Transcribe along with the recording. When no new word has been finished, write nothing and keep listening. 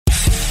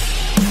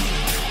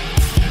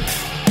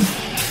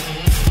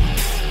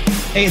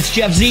Hey, it's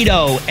Jeff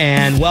Zito,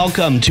 and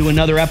welcome to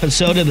another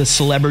episode of the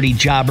Celebrity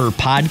Jobber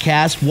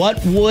Podcast.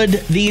 What would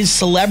these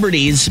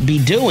celebrities be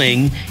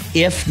doing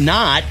if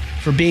not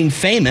for being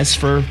famous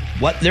for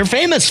what they're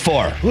famous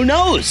for? Who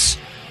knows?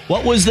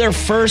 What was their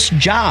first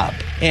job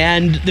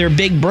and their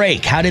big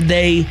break? How did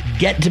they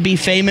get to be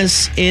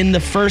famous in the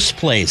first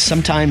place?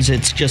 Sometimes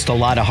it's just a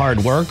lot of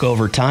hard work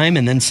over time,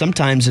 and then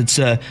sometimes it's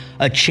a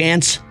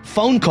chance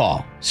phone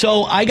call.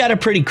 So I got a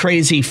pretty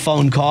crazy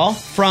phone call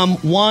from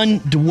one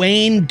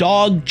Duane the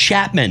Dog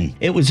Chapman.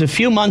 It was a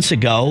few months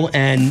ago,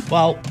 and,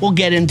 well, we'll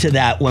get into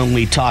that when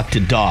we talk to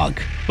Dog.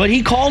 But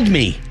he called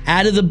me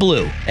out of the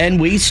blue,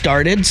 and we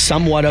started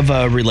somewhat of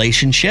a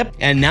relationship,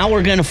 and now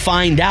we're going to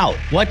find out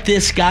what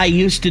this guy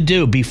used to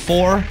do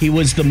before he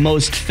was the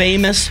most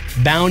famous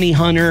bounty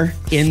hunter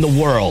in the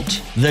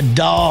world. The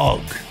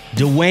Dog.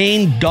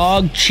 Duane the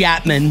Dog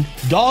Chapman,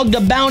 Dog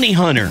the Bounty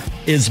Hunter,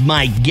 is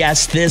my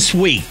guest this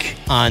week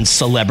on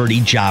Celebrity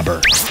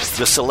Jobber.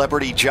 The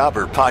Celebrity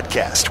Jobber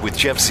Podcast with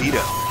Jeff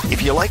Zito.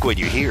 If you like what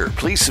you hear,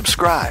 please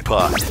subscribe.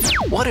 But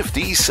what if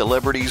these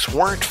celebrities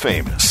weren't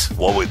famous?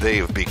 What would they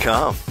have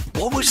become?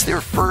 What was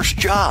their first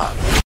job?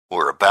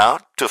 We're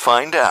about to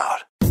find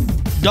out.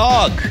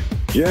 Dog.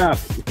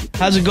 Jeff.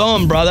 How's it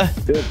going, brother?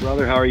 Good,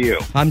 brother. How are you?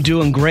 I'm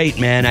doing great,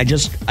 man. I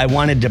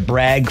wanted to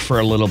brag for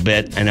a little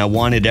bit, and I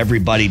wanted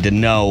everybody to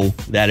know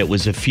that it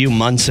was a few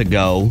months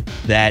ago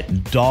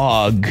that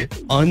Dog,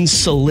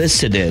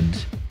 unsolicited,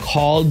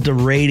 called the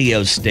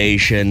radio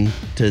station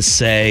to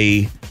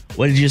say,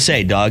 what did you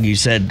say, Dog? You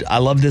said, I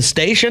love this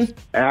station?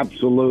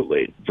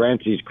 Absolutely.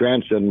 Francie's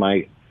grandson,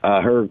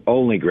 her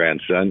only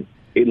grandson,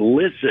 he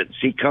listens.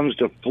 He comes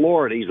to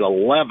Florida. He's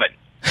 11.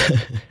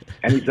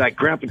 And he's like,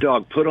 Grandpa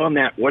Dog, put on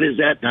that. What is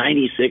that?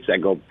 96? I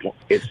go,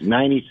 it's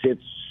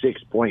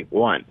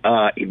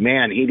 96.1.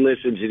 Man, he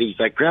listens and he's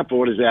like, Grandpa,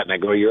 what is that? And I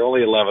go, you're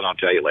only 11. I'll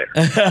tell you later.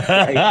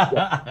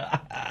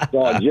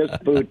 So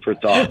just food for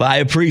thought. I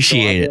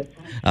appreciate it.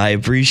 I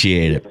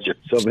appreciate it.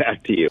 So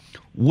back to you.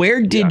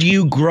 Where did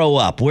you grow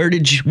up? Where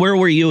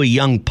were you a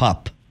young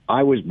pup?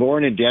 I was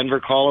born in Denver,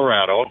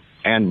 Colorado,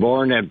 and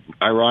born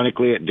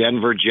ironically at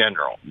Denver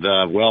General,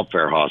 the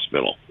welfare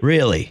hospital.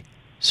 Really?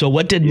 So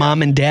what did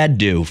Mom and Dad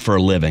do for a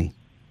living?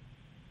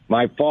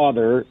 My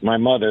mother,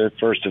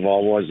 first of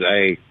all, was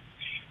a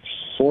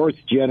fourth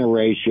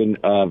generation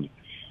of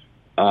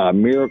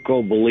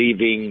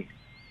miracle-believing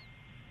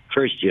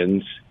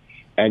Christians,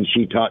 and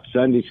she taught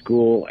Sunday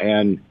school,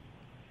 and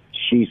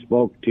she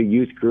spoke to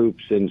youth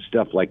groups and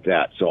stuff like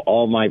that. So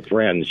all my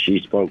friends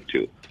she spoke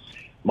to.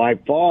 My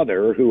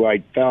father, who I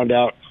found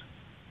out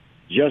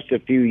just a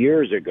few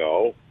years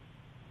ago,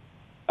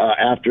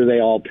 after they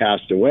all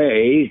passed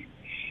away,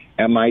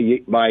 and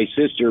my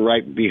sister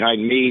right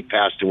behind me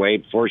passed away.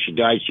 Before she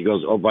died, she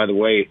goes, oh, by the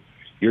way,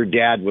 your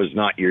dad was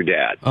not your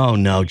dad. Oh,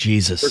 no,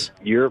 Jesus.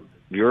 Your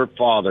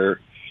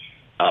father,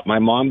 my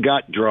mom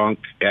got drunk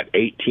at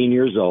 18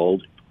 years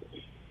old.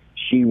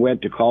 She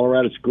went to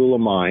Colorado School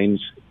of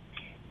Mines.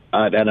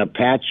 An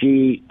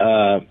Apache,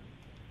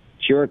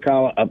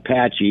 Chiricahua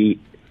Apache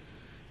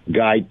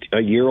guy a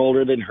year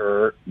older than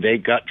her, they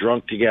got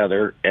drunk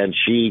together, and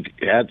she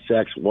had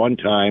sex one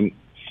time.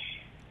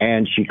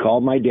 And she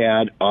called my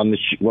dad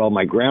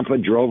my grandpa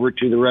drove her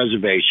to the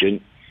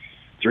reservation,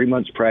 3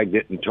 months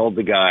pregnant, and told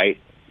the guy,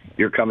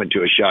 you're coming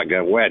to a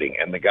shotgun wedding.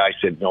 And the guy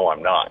said, no,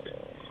 I'm not.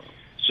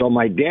 So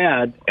my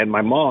dad and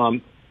my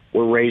mom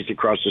were raised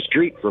across the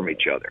street from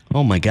each other.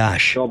 Oh, my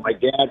gosh. So my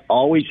dad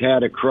always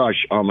had a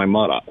crush on my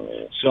mother.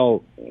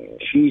 So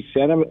she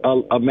sent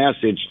a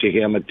message to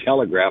him, a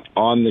telegraph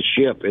on the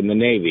ship in the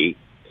Navy.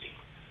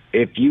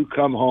 If you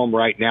come home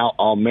right now,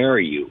 I'll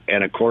marry you.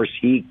 And, of course,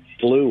 he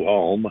flew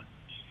home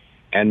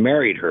and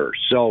married her.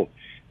 So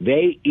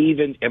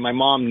and my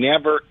mom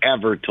never,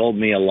 ever told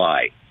me a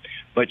lie.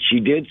 But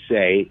she did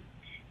say,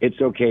 it's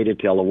okay to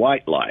tell a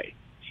white lie.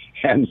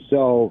 And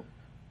so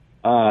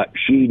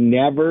she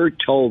never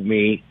told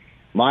me.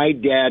 My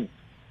dad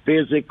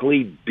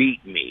physically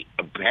beat me,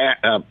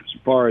 as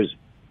far as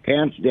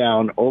pants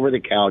down, over the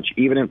couch,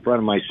 even in front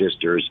of my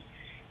sisters,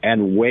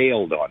 and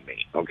wailed on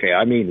me. Okay,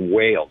 I mean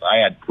wailed. I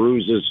had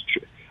bruises.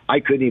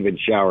 I couldn't even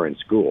shower in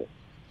school.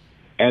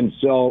 And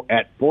so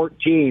at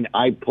 14,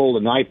 I pulled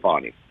a knife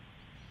on him.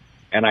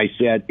 And I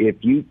said,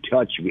 if you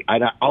touch me,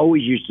 I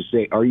always used to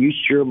say, are you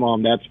sure,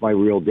 Mom, that's my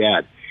real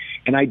dad?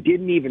 And I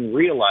didn't even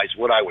realize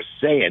what I was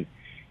saying,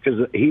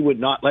 because he would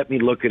not let me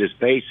look at his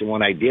face. And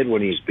when I did,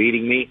 when he was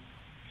beating me,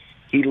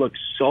 he looked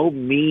so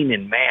mean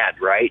and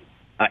mad, right?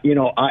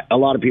 A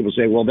lot of people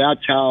say, well,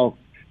 that's how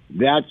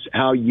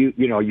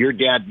your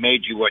dad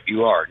made you what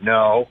you are.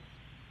 No,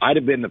 I'd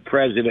have been the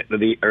president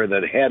or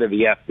the head of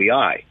the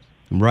FBI.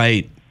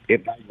 Right.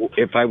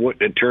 If I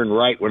wouldn't have turned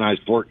right when I was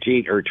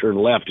 14 or turned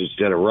left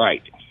instead of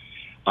right.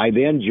 I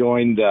then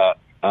joined,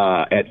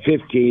 at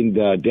 15,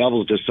 the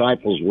Devil's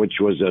Disciples,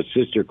 which was a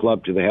sister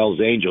club to the Hells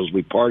Angels.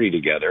 We partied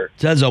together.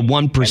 So that's a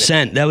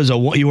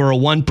 1%. You were a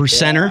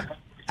 1%er? Yeah.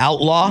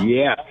 Outlaw?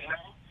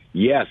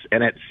 Yes.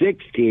 And at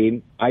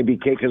 16, I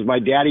became, because my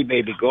daddy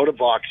made me go to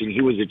boxing.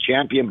 He was a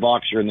champion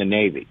boxer in the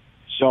Navy.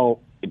 So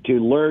to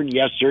learn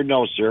yes sir,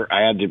 no sir,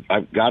 I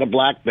got a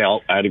black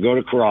belt. I had to go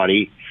to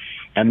karate,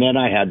 and then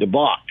I had to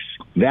box.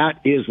 That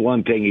is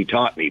one thing he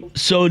taught me.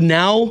 So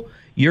now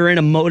you're in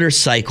a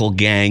motorcycle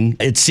gang.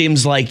 It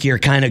seems like you're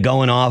kind of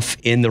going off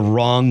in the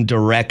wrong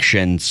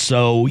direction.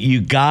 So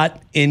you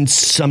got in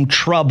some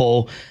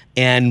trouble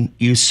and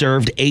you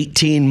served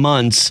 18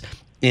 months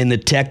in the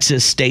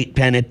Texas State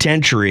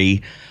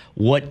Penitentiary.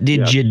 What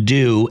did you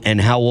do,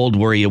 and how old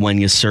were you when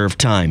you served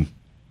time?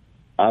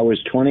 I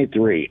was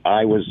 23.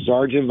 I was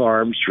Sergeant of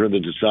Arms for the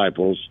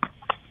Disciples.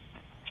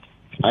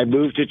 I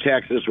moved to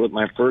Texas with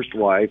my first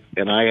wife,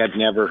 and I had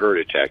never heard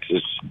of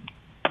Texas.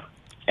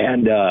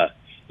 And,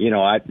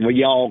 when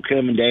y'all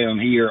coming down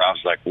here, I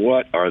was like,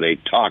 what are they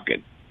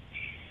talking?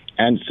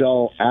 And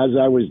so as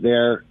I was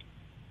there,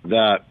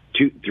 the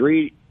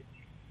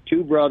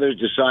two brothers,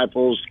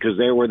 disciples, because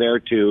they were there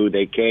too,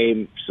 they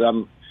came,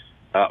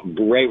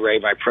 Ray,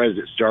 my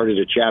president, started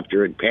a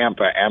chapter in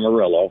Pampa,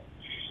 Amarillo.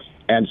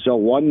 And so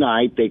one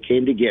night they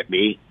came to get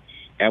me,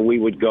 and we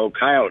would go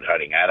coyote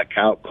hunting. I had a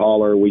coyote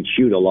collar. We'd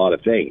shoot a lot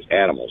of things,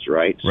 animals,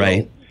 right?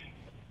 Right. So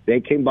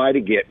they came by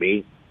to get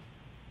me,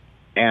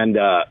 and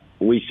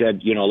we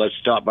said, let's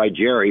stop by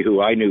Jerry,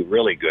 who I knew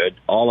really good,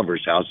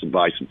 Oliver's house, and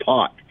buy some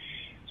pot.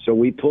 So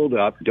we pulled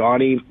up.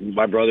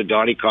 My brother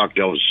Donnie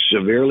Cocktail was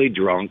severely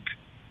drunk.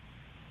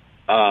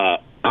 I'm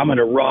going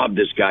to rob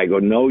this guy. I go,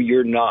 no,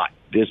 you're not.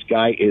 This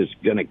guy is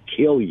going to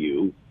kill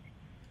you.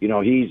 He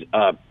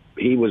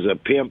was a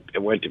pimp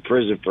and went to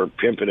prison for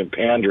pimping and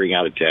pandering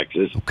out of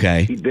Texas.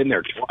 Okay. He'd been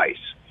there twice.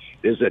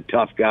 This is a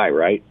tough guy,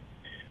 right?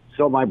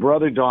 So my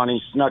brother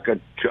Donnie snuck a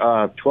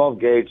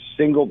 12-gauge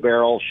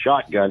single-barrel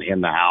shotgun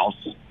in the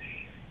house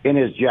in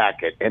his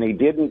jacket, and he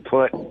didn't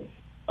put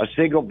a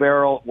single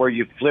barrel where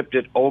you flipped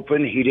it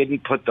open. He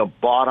didn't put the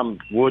bottom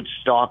wood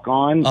stock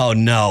on. Oh,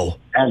 no.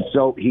 And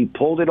so he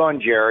pulled it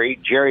on Jerry.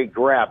 Jerry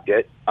grabbed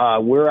it.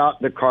 We're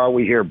out in the car.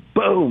 We hear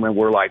boom, and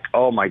we're like,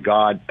 oh, my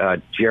God,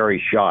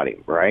 Jerry shot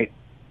him, right?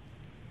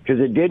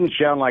 Because it didn't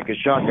sound like a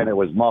shotgun. It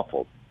was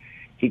muffled.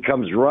 He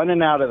comes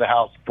running out of the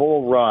house,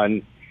 full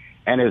run,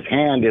 and his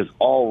hand is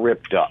all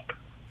ripped up.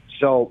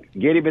 So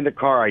get him in the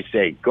car, I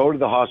say. Go to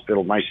the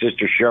hospital. My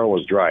sister Cheryl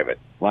was driving,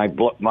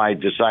 my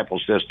disciple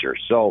sister.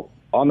 So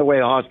on the way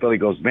to the hospital, he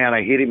goes, man,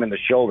 I hit him in the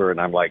shoulder.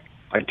 And I'm like,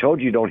 I told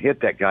you don't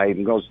hit that guy.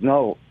 He goes,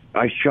 no,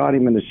 I shot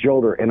him in the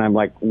shoulder. And I'm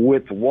like,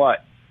 with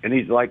what? And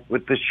he's like,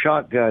 with the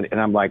shotgun. And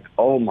I'm like,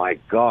 oh, my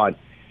God.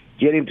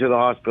 Get him to the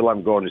hospital.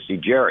 I'm going to see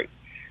Jerry.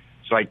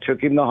 So I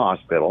took him to the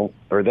hospital,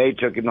 or they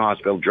took him to the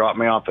hospital, dropped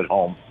me off at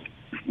home.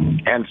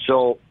 And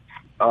so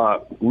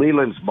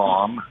Leland's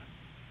mom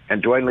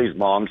and Duane Lee's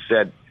mom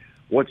said,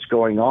 what's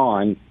going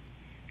on?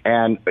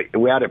 And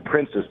we had a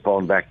Princess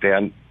phone back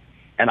then.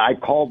 And I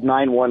called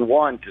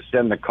 911 to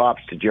send the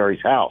cops to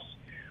Jerry's house.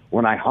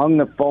 When I hung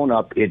the phone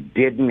up, it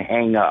didn't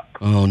hang up.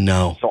 Oh,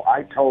 no. So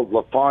I told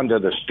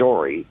LaFonda the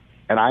story,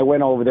 and I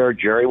went over there.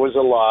 Jerry was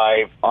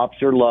alive,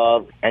 Officer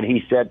Love, and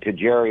he said to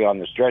Jerry on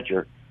the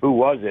stretcher, who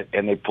was it?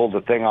 And they pulled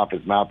the thing off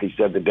his mouth. He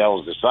said, the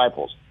devil's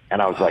disciples.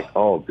 And I was like,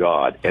 oh,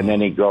 God. And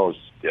then he goes,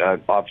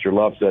 Officer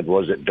Love said,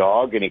 was it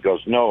Dog? And he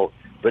goes, no,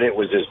 but it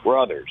was his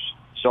brothers.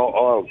 So,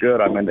 oh, good,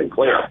 I'm in the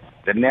clear.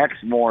 The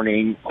next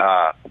morning,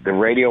 the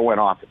radio went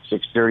off at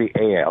 6:30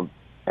 a.m.,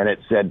 and it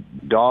said,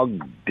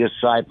 Dog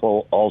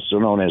Disciple, also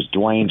known as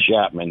Duane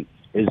Chapman,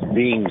 is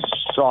being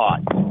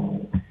sought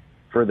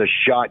for the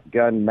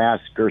shotgun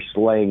massacre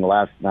slaying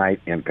last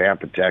night in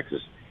Pampa,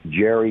 Texas.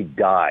 Jerry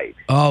died.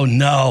 Oh,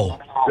 no.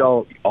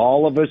 So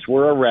all of us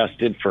were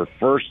arrested for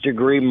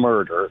first-degree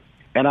murder.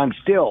 And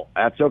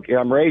that's okay.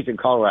 I'm raised in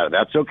Colorado.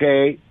 That's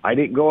okay. I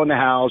didn't go in the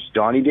house.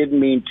 Donnie didn't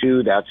mean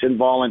to. That's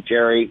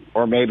involuntary,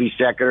 or maybe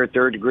second or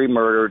third degree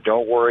murder.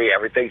 Don't worry.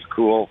 Everything's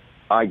cool.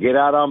 I get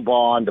out on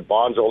bond. The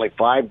bond's only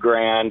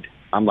 $5,000.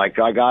 I'm like,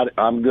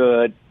 I'm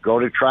good. Go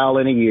to trial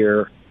in a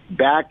year.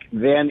 Back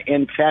then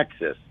in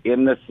Texas,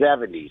 in the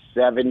 70s,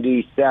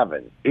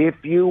 77, if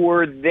you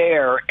were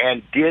there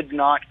and did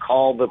not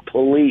call the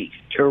police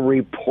to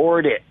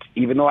report it,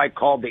 even though I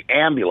called the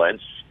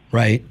ambulance,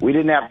 right? We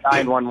didn't have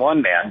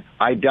 911 then.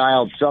 I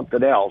dialed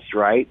something else,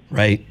 right?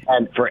 Right.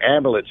 And for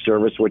ambulance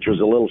service, which was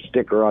a little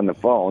sticker on the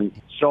phone.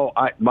 So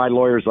my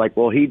lawyer's like,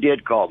 well, he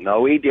did call.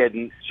 No, he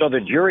didn't. So the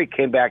jury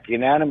came back,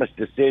 unanimous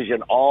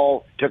decision.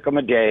 All took them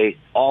a day.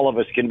 All of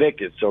us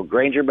convicted. So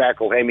Granger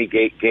McElhamey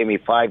gave me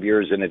 5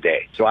 years and a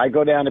day. So I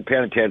go down to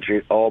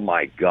penitentiary. Oh,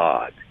 my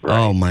God. Right?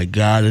 Oh, my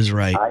God is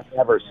right. I've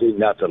never seen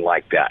nothing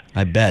like that.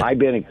 I bet. I've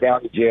been in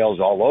county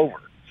jails all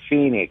over.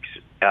 Phoenix,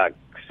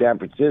 San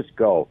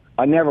Francisco.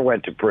 I never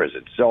went to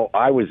prison. So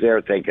I was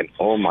there thinking,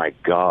 oh, my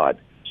God.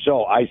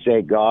 So I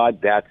say, God,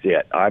 that's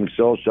it. I'm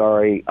so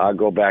sorry. I'll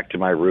go back to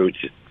my roots.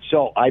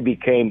 So I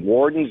became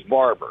warden's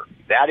barber.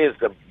 That is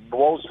the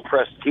most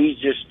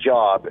prestigious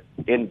job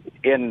in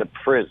the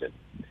prison.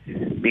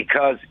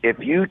 Because if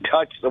you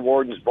touch the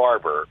warden's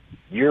barber,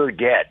 you're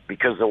dead.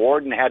 Because the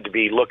warden had to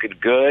be looking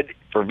good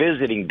for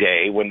visiting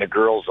day when the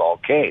girls all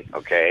came,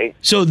 okay?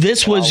 So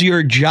this was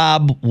your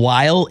job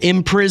while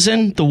in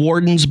prison, the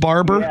warden's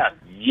barber? Yeah.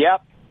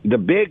 Yep. the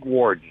big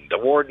warden, the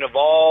warden of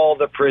all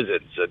the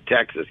prisons in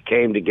Texas,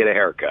 came to get a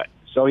haircut.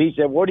 So he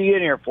said, what are you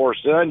in here for,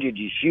 son? Did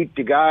you shoot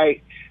the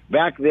guy?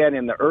 Back then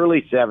in the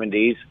early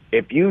 70s,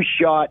 if you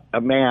shot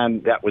a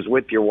man that was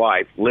with your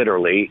wife,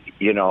 literally,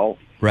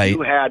 right,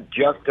 you had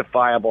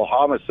justifiable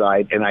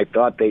homicide, and I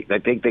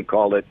think they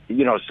called it,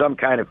 some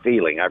kind of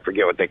feeling. I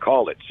forget what they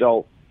called it.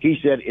 So he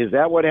said, is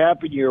that what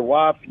happened to your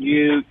wife and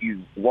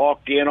you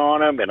walked in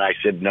on him? And I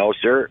said, no,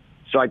 sir.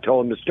 So I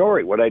told him the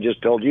story, what I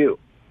just told you.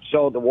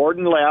 So the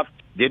warden left,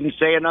 didn't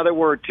say another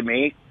word to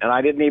me, and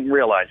I didn't even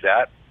realize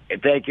that.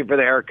 And thank you for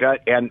the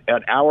haircut. And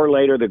an hour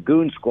later, the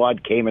goon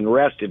squad came and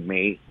arrested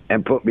me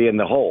and put me in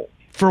the hole.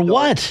 For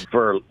what?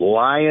 For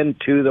lying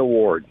to the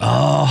warden.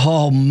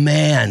 Oh,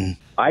 man.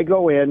 I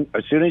go in,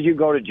 as soon as you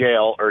go to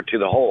jail or to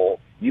the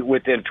hole,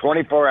 within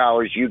 24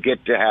 hours, you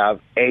get to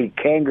have a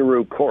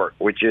kangaroo court,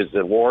 which is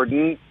the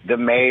warden, the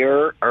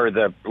mayor, or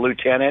the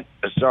lieutenant,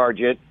 a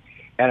sergeant,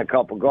 and a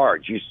couple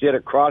guards. You sit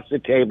across the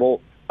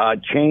table,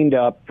 chained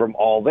up from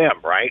all them,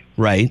 right?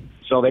 Right.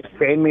 So they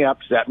chained me up,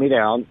 set me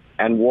down,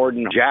 and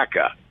Warden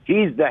Jacka,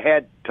 he's the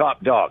head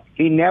top dog.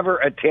 He never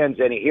attends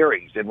any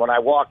hearings. And when I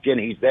walked in,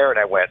 he's there, and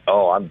I went,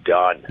 oh, I'm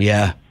done.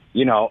 Yeah.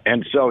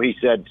 And so he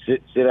said,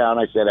 sit down.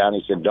 I sat down.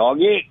 He said,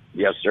 doggy?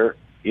 Yes, sir.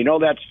 You know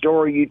that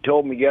story you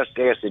told me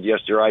yesterday? I said, yes,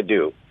 sir, I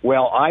do.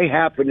 Well, I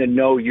happen to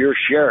know your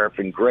sheriff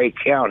in Gray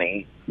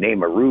County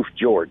named Roof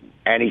Jordan.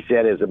 And he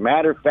said, as a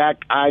matter of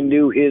fact, I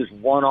knew his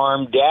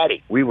one-armed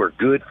daddy. We were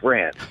good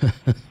friends.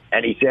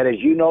 And he said, as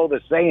you know,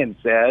 the saying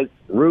says,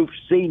 Roof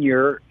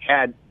Sr.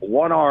 had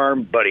one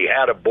arm, but he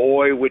had a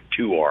boy with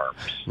two arms.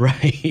 Right.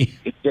 He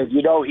said,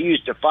 he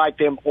used to fight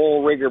them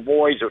oil rigger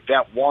boys with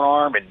that one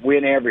arm and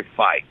win every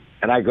fight.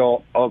 And I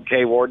go,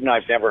 okay, Warden,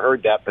 I've never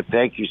heard that, but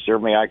thank you, sir.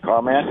 May I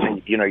comment?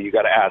 And, you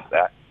got to ask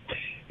that.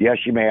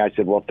 Yes, you may. I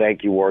said, well,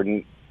 thank you,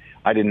 Warden.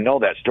 I didn't know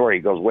that story.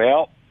 He goes,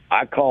 well,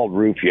 I called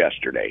Roof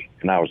yesterday.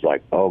 And I was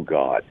like, oh,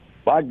 God.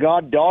 By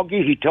God,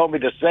 doggy, he told me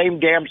the same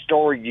damn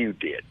story you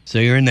did. So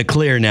you're in the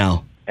clear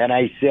now. And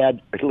I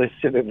said,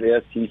 listen to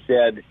this. He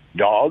said,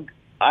 dog,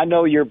 I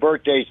know your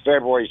birthday's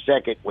February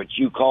 2nd, which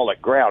you call it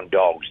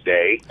Groundhog's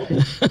Day.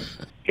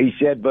 He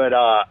said, but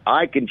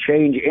I can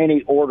change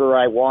any order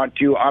I want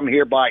to. I'm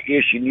hereby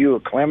issuing you a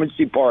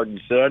clemency pardon,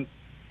 son.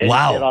 And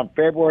wow. He said, on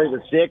February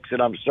the 6th,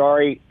 and I'm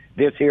sorry,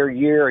 this here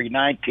year,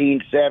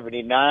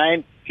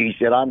 1979, he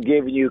said, I'm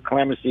giving you a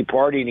clemency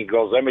pardon. And he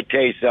goes, let me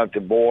tell you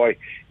something, boy.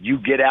 You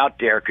get out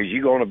there because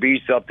you're going to be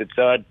something,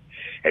 son.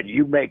 And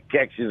you make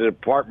Texas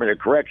Department of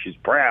Corrections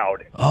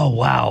proud. Oh,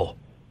 wow.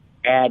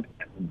 And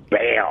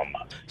bam.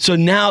 So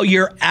now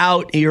you're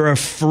out. You're a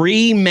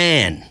free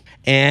man.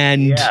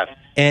 And, yes.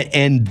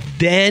 and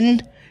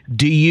then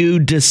do you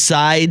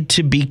decide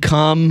to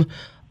become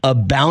a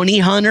bounty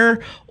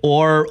hunter?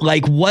 Or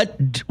like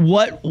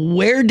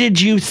where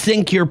did you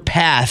think your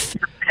path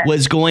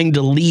was going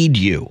to lead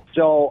you?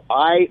 So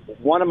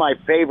one of my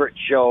favorite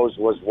shows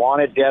was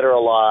Wanted Dead or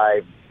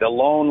Alive, The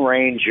Lone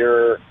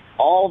Ranger,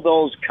 all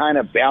those kind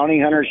of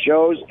bounty hunter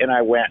shows. And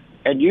I went,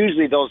 and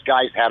usually those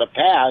guys had a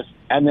past,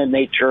 and then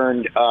they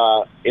turned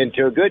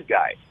into a good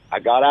guy. I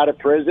got out of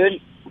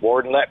prison.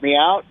 Warden let me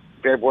out.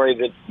 February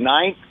the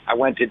 9th, I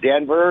went to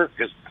Denver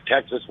because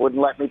Texas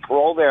wouldn't let me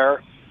parole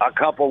there. A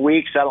couple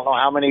weeks, I don't know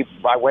how many,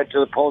 I went to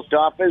the post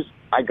office.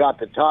 I got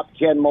the top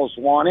 10 most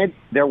wanted.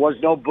 There was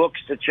no books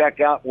to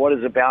check out what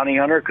is a bounty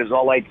hunter because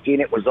all I'd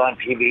seen it was on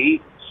TV.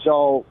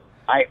 So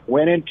I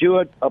went into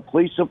a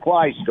police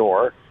supply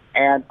store,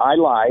 and I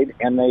lied,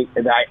 and I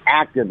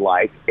acted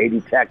like a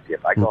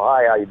detective. I go,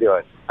 hi, how you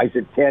doing? I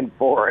said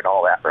 10-4 and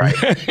all that, right?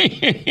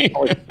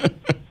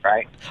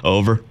 Right?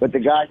 Over. But the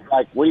guy's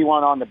like, what do you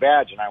want on the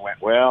badge? And I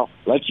went, well,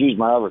 let's use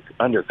my other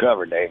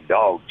undercover name,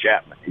 Dog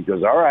Chapman. He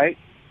goes, all right.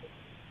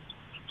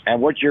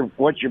 And what's your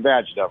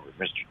badge number,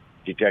 Mr.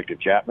 Detective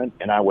Chapman?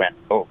 And I went,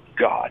 oh,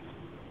 God.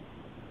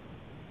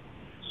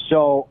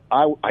 So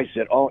I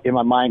said, oh, in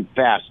my mind,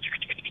 fast.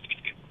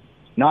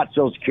 Not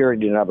social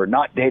security number,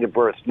 not date of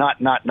birth,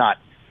 not.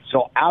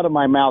 So out of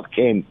my mouth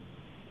came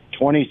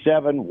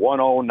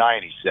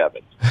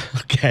 271097.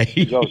 Okay.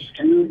 He goes,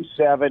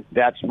 27,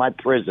 that's my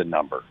prison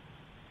number.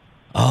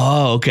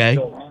 Oh, okay.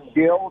 So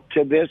still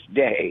to this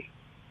day,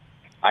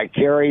 I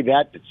carry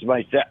that. It's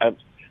my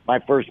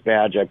first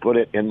badge. I put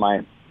it in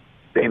my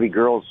baby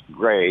girl's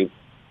grave.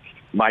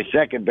 My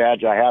second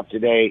badge I have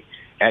today,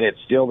 and it's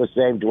still the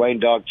same, Duane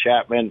Dog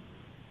Chapman,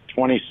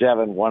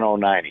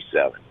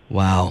 271097.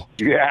 Wow.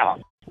 Yeah.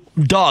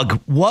 Dog,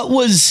 what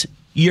was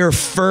your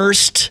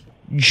first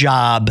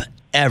job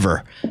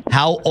ever?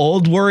 How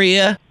old were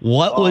you?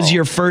 What was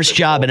your first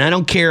job? And I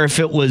don't care if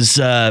it was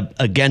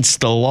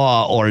against the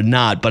law or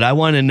not, but I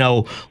want to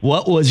know,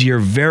 what was your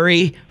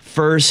very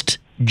first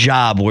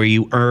job where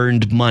you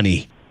earned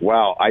money?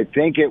 Wow, I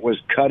think it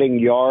was cutting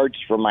yards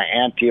for my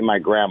auntie and my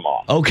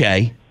grandma.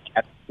 Okay.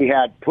 We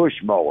had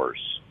push mowers,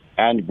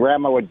 and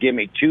Grandma would give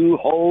me $2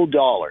 whole.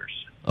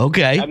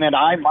 Okay. And then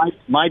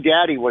my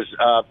daddy was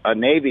a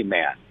Navy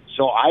man,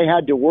 so I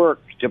had to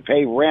work to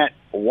pay rent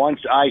once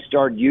I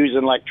started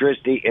using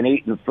electricity and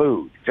eating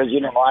food because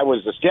I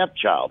was a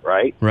stepchild,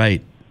 right?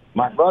 Right.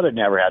 My brother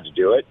never had to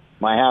do it.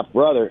 My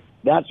half-brother.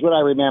 That's what I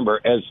remember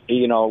as,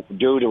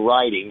 due to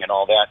writing and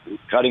all that,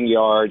 cutting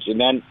yards. And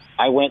then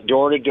I went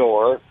door to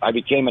door. I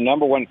became a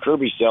number one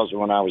Kirby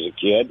salesman when I was a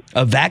kid.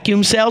 A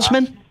vacuum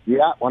salesman?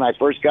 Yeah. When I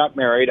first got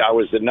married, I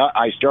would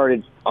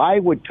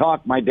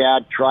talk my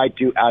dad tried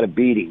to out of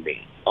beating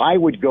me. I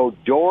would go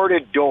door to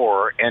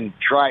door and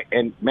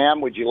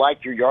ma'am, would you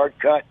like your yard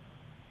cut?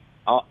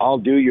 I'll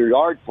do your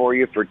yard for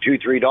you for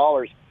 $2,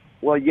 $3.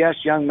 Well, yes,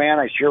 young man,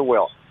 I sure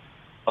will.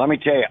 Let me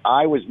tell you,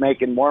 I was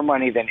making more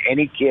money than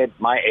any kid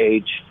my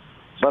age,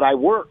 but I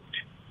worked.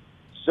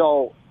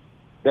 So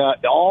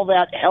all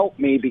that helped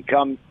me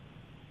become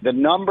the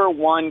number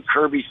one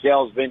Kirby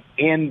salesman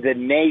in the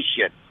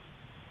nation.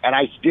 And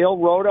I still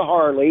rode a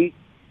Harley,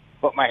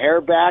 put my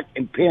hair back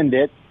and pinned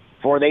it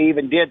before they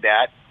even did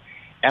that.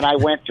 And I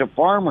went to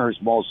farmers,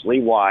 mostly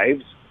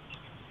wives,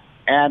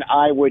 and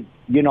I would,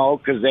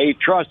 because they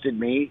trusted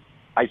me,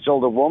 I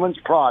sold a woman's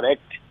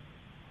product,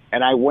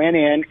 and I went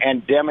in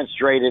and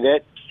demonstrated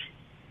it,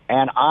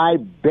 and I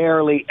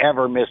barely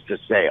ever missed a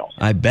sale.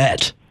 I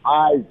bet.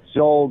 I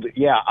sold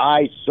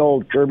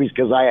Kirby's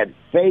because I had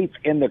faith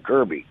in the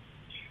Kirby.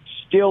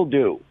 Still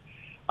do.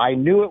 I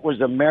knew it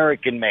was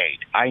American made.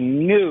 I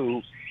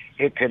knew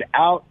it could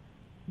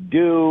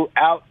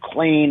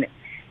out-clean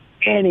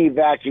any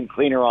vacuum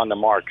cleaner on the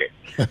market.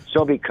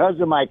 So because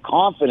of my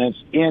confidence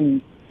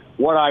in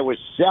what I was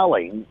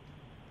selling,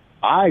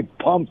 I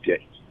pumped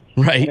it.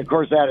 Right. And of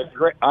course,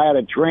 I had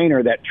a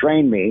trainer that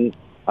trained me,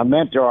 a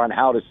mentor on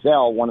how to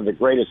sell, one of the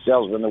greatest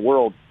salesmen in the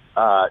world,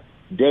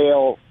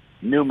 Dale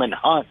Newman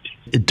Hunt.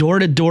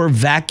 Door-to-door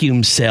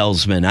vacuum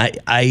salesman.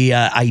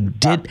 I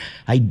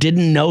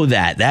didn't know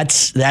that.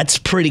 That's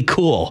pretty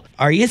cool.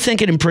 Are you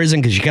thinking in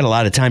prison? Because you got a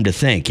lot of time to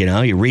think.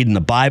 You're reading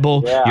the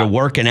Bible, You're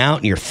working out,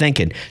 and you're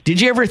thinking.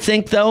 Did you ever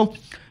think though,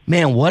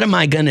 man, what am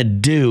I going to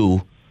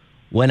do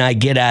when I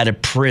get out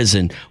of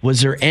prison?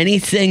 Was there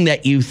anything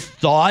that you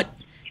thought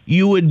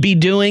you would be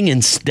doing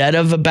instead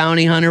of a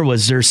bounty hunter?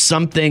 Was there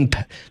something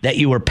that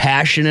you were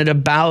passionate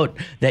about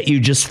that you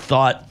just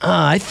thought,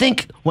 I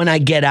think when I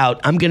get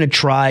out, I'm going to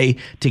try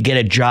to get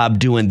a job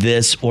doing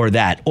this or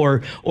that?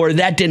 Or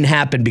that didn't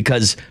happen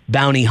because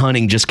bounty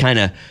hunting just kind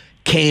of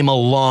came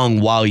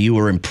along while you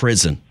were in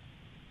prison?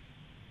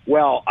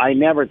 Well, I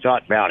never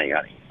thought bounty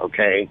hunting,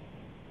 okay?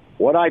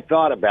 What I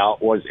thought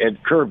about was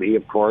at Kirby,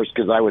 of course,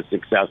 because I was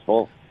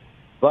successful.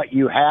 But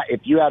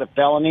if you had a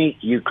felony,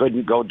 you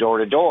couldn't go door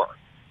to door.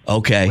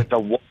 Okay. With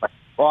a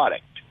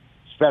product,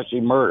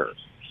 especially murder.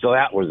 So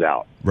that was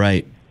out.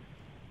 Right.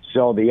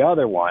 So the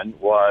other one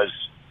was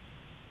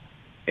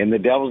in the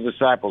Devil's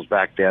Disciples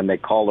back then, they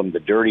called them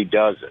the Dirty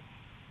Dozen.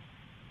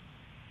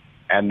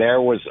 And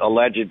there was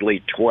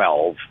allegedly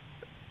 12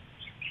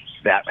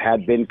 that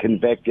had been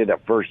convicted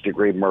of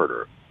first-degree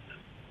murder.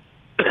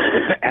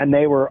 And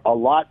they were a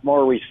lot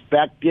more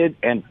respected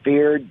and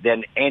feared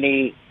than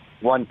any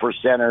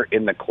 1%er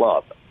in the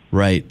club.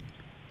 Right.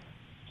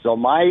 So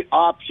my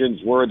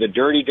options were the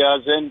Dirty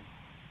Dozen,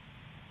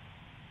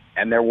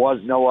 and there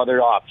was no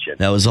other option.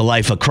 That was a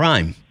life of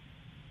crime.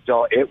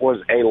 So it was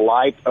a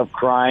life of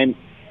crime.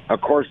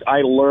 Of course,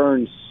 I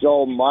learned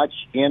so much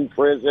in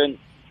prison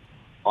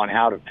on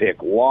how to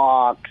pick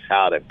locks,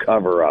 how to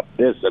cover up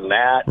this and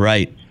that.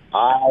 Right.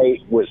 I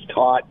was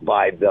taught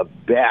by the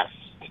best.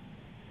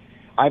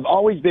 I've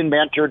always been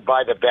mentored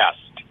by the best,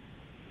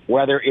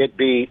 whether it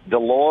be the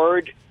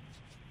Lord,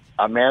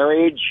 a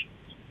marriage,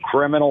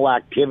 criminal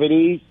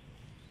activities.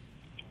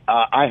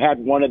 I had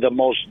one of the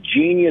most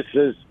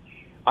geniuses,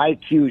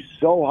 IQ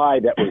so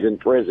high that was in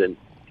prison,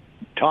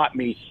 taught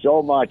me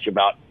so much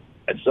about.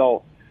 And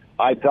so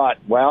I thought,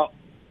 well,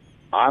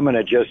 I'm going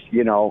to just,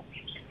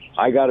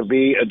 I got to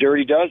be a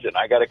Dirty Dozen.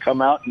 I got to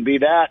come out and be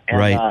that. And,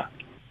 right.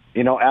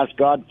 Ask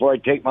God before I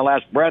take my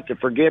last breath to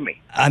forgive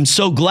me. I'm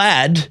so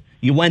glad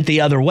you went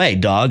the other way,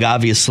 dog.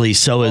 Obviously,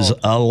 so is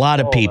a lot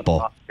of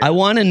people. I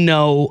want to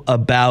know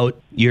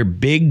about your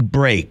big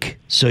break.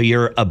 So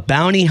you're a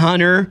bounty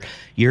hunter.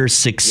 You're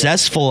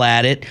successful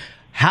at it.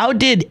 How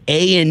did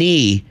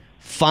A&E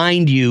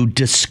find you,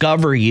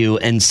 discover you,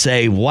 and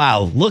say,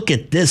 wow, look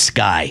at this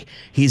guy.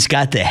 He's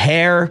got the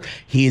hair.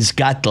 He's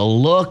got the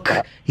look.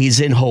 He's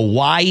in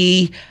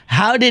Hawaii.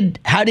 How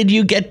did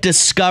you get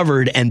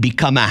discovered and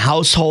become a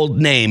household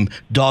name,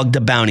 Dog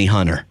the Bounty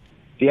Hunter?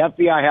 The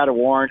FBI had a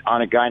warrant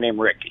on a guy named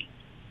Ricky.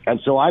 And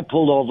so I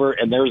pulled over,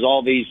 and there's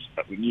all these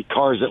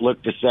cars that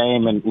look the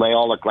same, and they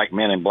all look like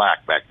Men in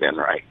Black back then,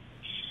 right?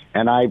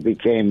 And I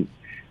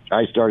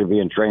started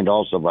being trained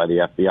also by the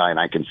FBI, and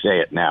I can say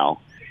it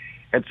now.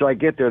 And so I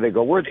get there, they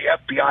go, we're the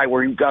FBI,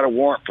 where you've got a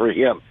warrant for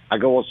him. I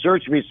go, well,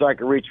 search me so I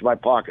can reach my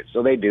pocket.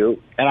 So they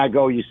do. And I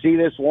go, you see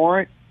this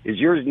warrant? Is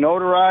yours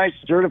notarized,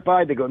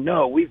 certified? They go,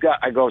 no,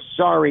 I go,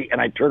 sorry, and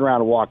I turned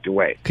around and walked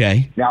away.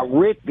 Okay. Now,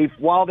 Rick,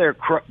 before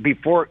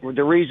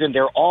the reason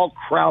they're all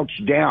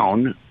crouched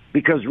down,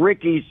 because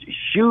Ricky's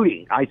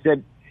shooting. I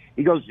said,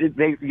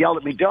 they yelled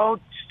at me,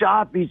 don't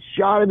stop. He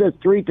shot at us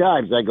 3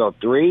 times. I go,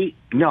 3?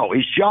 No,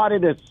 he shot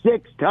at us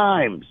 6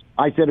 times.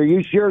 I said, are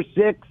you sure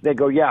 6? They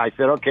go, yeah. I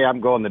said, okay, I'm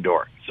going the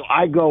door. So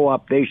I go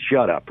up, they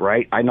shut up,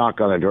 right? I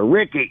knock on the door.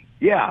 Ricky,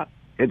 yeah,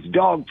 it's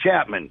Dog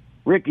Chapman.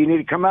 Ricky, you need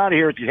to come out of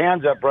here with your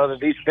hands up, brother.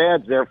 These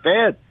feds, they're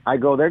feds. I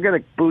go, they're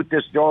going to boot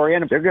this door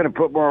in. They're going to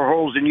put more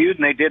holes in you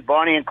than they did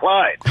Bonnie and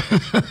Clyde.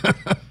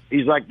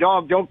 He's like,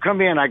 Dog, don't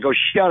come in. I go,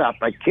 shut up.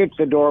 I kick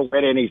the door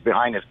right in. He's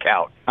behind his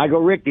couch. I go,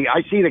 Ricky,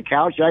 I see the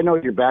couch. I know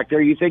you're back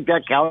there. You think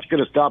that couch is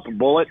going to stop a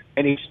bullet?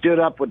 And he stood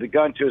up with the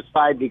gun to his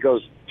side, and he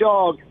goes,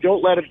 Dog,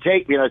 don't let him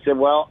take me. And I said,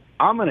 well,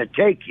 I'm going to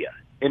take you.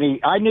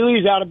 And I knew he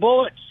was out of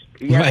bullets.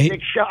 He had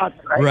 6 shots,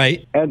 right?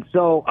 Right. And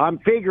so I'm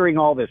figuring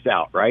all this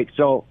out, right?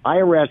 So I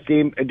arrest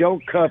him.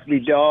 Don't cuff me,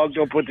 dog.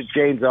 Don't put the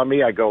chains on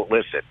me. I go,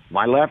 listen,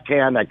 my left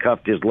hand, I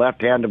cuffed his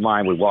left hand to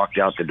mine. We walked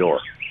out the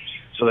door.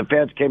 So the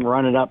feds came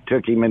running up,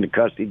 took him into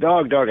custody.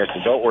 Dog. I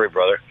said, don't worry,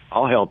 brother.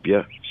 I'll help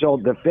you. So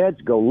the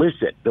feds go,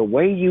 listen, the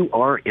way you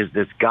are is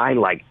this guy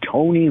like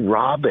Tony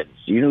Robbins.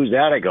 You know who's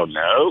that? I go,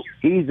 no.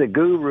 He's a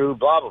guru,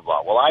 blah, blah,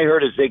 blah. Well, I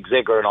heard of Zig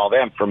Ziglar and all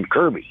them from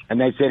Kirby.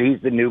 And they said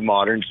he's the new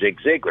modern Zig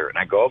Ziglar. And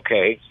I go,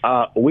 okay,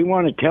 we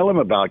want to tell him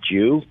about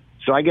you.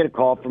 So I get a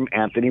call from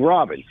Anthony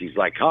Robbins. He's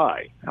like,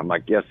 hi. I'm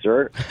like, yes,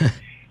 sir.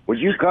 Would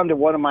you come to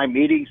one of my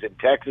meetings in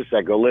Texas?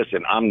 I go,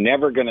 listen, I'm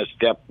never going to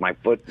step my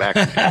foot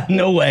back.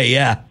 No way,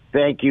 yeah.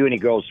 Thank you. And he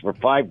goes, for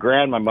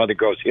 $5,000. My mother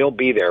goes, he'll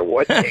be there.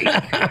 What day?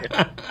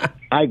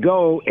 I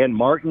go, and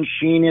Martin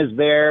Sheen is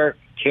there.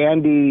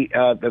 Candy,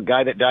 the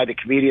guy that died, the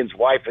comedian's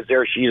wife, is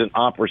there. She's an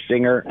opera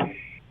singer.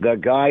 The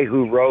guy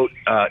who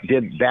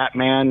did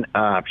Batman,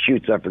 I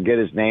forget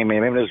his name.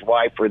 Him and his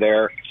wife were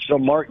there. So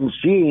Martin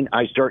Sheen,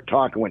 I start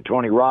talking with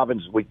Tony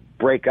Robbins. We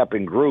break up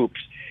in groups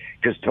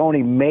because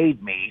Tony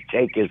made me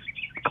take his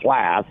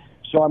class.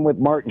 So I'm with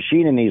Martin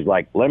Sheen, and he's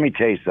like, let me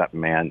tell you something,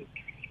 man.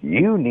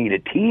 You need a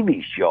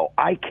TV show.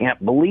 I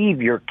can't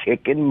believe you're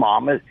kicking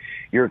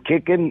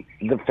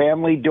the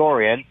family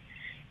door in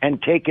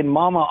and taking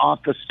Mama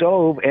off the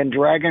stove and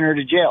dragging her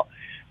to jail.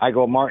 I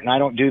go, Martin, I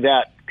don't do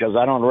that because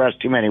I don't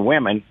arrest too many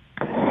women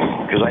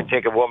because I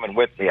take a woman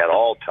with me at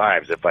all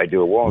times if I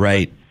do a woman.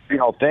 Right.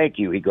 Thank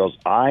you. He goes,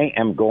 I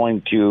am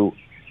going to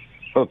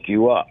hook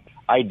you up.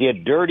 I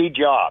did Dirty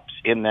Jobs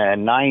in the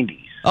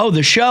 90s. Oh,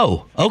 the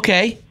show.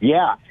 Okay.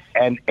 Yeah.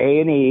 And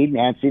A&E,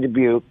 Nancy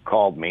Dubuque,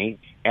 called me.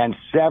 And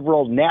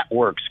several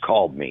networks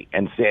called me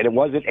and said, it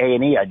wasn't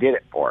A&E, I did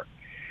it for.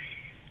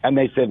 And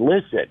they said,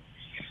 listen,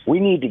 we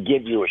need to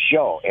give you a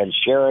show. And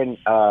Sharon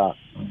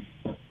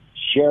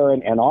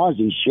and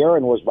Ozzy,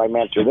 Sharon was my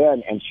mentor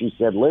then, and she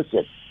said,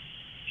 listen,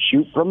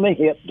 shoot from the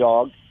hip,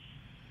 dog.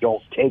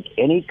 Don't take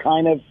any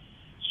kind of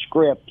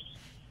scripts.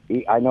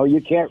 I know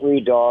you can't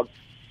read, dog.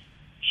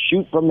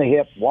 Shoot from the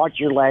hip, watch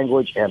your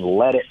language, and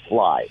let it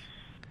fly.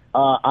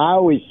 I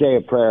always say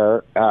a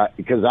prayer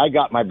because I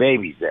got my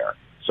babies there.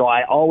 So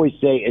I always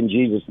say, in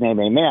Jesus' name,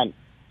 amen.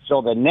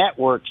 So the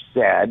network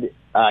said,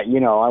 I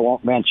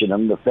won't mention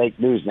them, the fake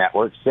news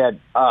network said,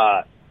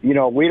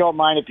 we don't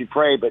mind if you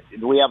pray, but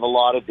we have a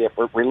lot of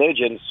different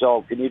religions,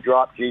 so can you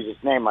drop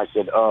Jesus' name? I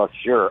said, oh,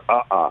 sure,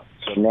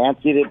 So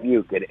Nancy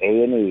Dubuque at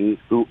A&E,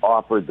 who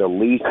offered the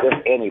least of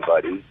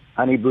anybody,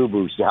 Honey Boo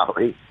Boo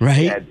salary,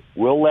 said,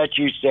 we'll let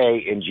you say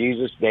in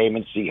Jesus' name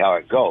and see how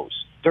it goes.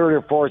 Third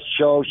or fourth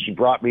show, she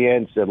brought me in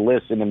and said,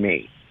 listen to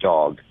me,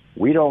 dog.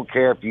 We don't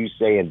care if you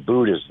say in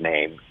Buddha's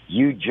name.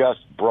 You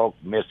just broke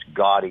Miss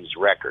Gotti's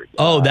record.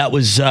 Oh, that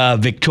was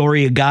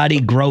Victoria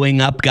Gotti,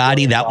 Growing Up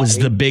Gotti. That was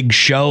the big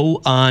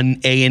show on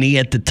A&E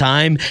at the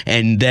time.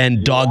 And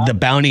then Dog the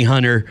Bounty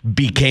Hunter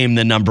became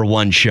the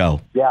 #1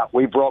 show. Yeah,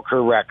 we broke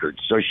her record.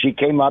 So she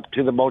came up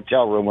to the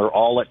motel room. We're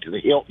all at the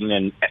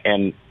Hilton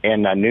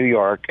in New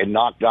York and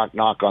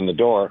knock on the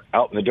door,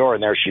 out in the door,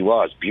 and there she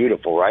was,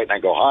 beautiful, right? And I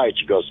go, hi.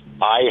 She goes,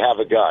 I have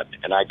a gun.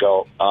 And I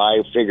go,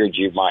 I figured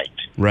you might.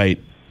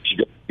 Right. She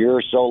goes,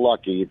 you're so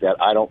lucky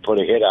that I don't put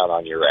a hit out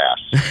on your ass.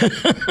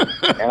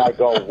 And I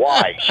go,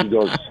 why? She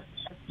goes,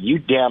 you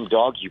damn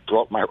dog, you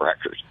broke my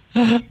record.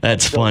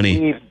 That's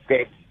funny.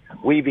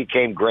 We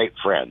became great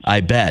friends. I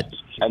bet.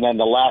 And then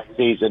the last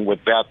season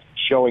with Beth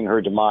showing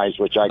her demise,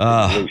 which I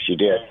couldn't believe she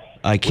did.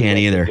 I can't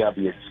either.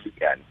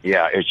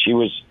 Yeah, she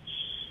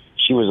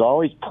was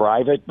always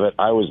private, but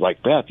I was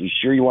like, Beth, you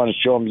sure you want to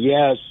show him?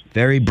 Yes.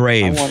 Very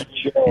brave.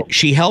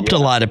 She helped a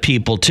lot of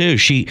people, too.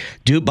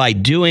 By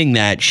doing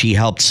that, she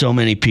helped so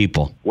many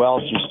people. Well,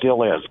 she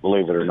still is,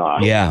 believe it or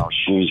not. Yeah.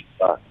 She's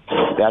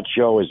that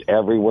show is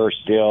everywhere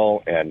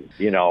still, and,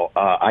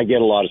 I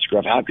get a lot of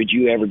scruff. How could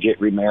you ever get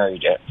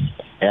remarried?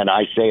 And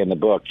I say in the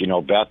book,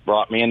 Beth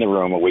brought me in the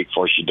room a week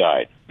before she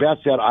died. Beth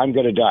said, I'm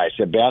going to die. I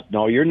said, Beth,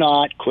 no, you're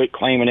not. Quit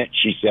claiming it.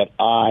 She said,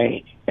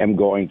 I am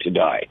going to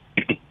die.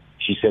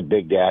 She said,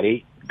 Big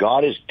Daddy,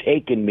 God has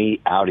taken me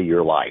out of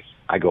your life.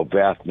 I go,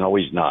 Beth, no,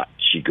 he's not.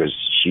 She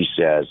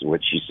says,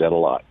 what she said a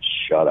lot,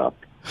 shut up.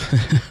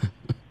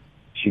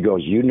 She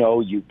goes,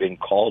 you've been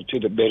called to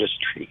the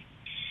ministry.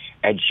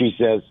 And she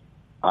says,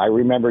 I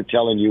remember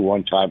telling you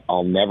one time,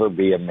 I'll never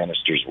be a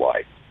minister's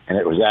wife. And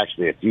it was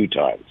actually a few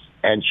times.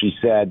 And she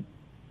said,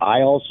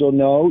 I also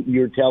know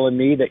you're telling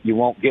me that you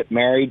won't get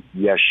married.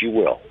 Yes, you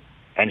will.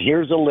 And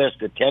here's a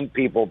list of 10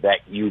 people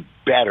that you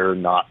better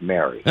not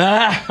marry.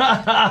 And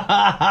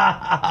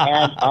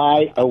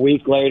a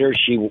week later,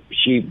 she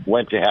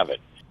went to heaven.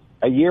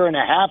 A year and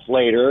a half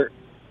later,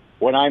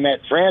 when I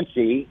met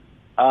Francie,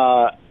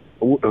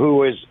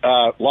 who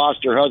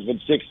lost her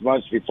husband 6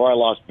 months before I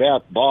lost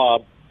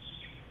Bob,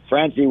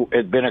 Francie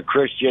had been a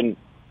Christian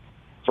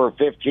for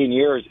 15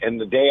 years, and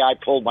the day I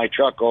pulled my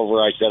truck over,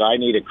 I said, I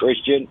need a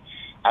Christian.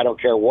 I don't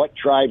care what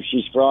tribe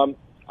she's from.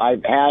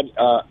 I've had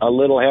a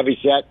little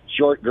heavy-set,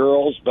 short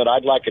girls, but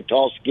I'd like a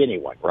tall, skinny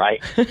one,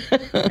 right?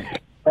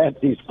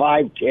 Francie's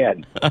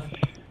 5'10",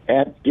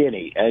 and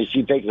skinny. And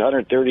she takes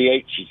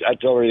 138. I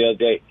told her the other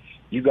day,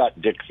 you got,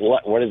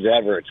 what is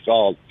ever it's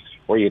called,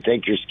 where you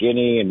think you're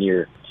skinny and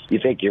you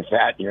think you're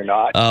fat and you're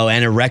not. Oh,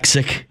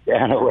 anorexic?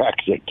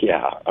 Anorexic,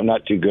 yeah. I'm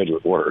not too good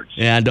with words.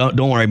 Yeah,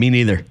 don't worry, me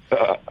neither.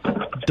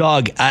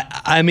 Dog,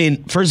 I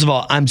mean, first of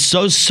all, I'm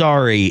so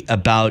sorry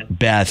about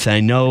Beth.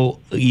 I know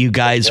you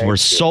guys were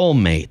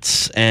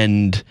soulmates,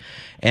 and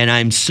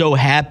I'm so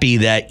happy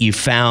that you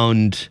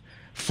found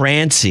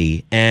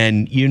Francie.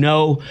 And,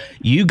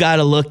 you got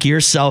to look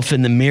yourself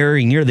in the mirror,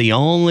 and you're the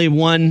only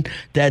one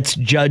that's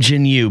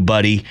judging you,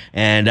 buddy.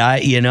 And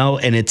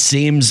and it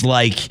seems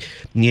like,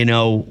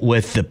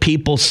 with the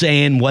people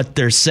saying what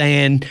they're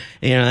saying,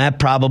 that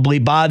probably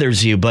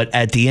bothers you. But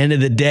at the end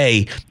of the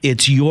day,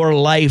 it's your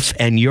life,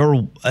 and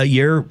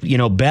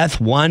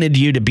Beth wanted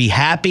you to be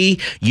happy.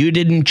 You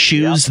didn't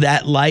choose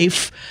that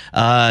life.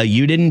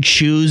 You didn't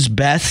choose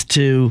Beth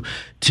to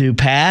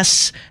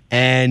pass.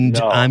 And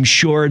no. I'm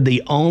sure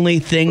the only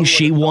thing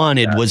she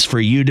wanted was for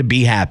you to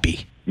be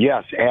happy.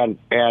 Yes, and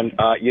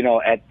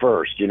at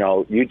first,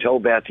 you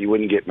told Beth you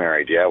wouldn't get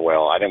married. Yeah,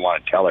 well, I didn't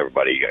want to tell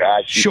everybody.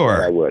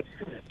 Sure. I would.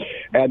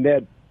 And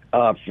then,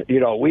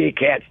 we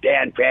can't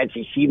stand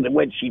Francie.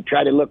 When she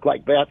tried to look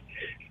like Beth,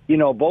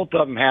 both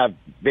of them have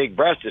big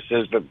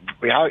breastises, but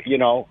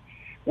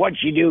what'd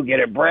you do? Get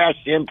a breast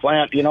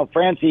implant?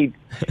 Francie...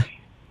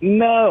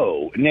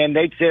 No. And then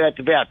they'd say that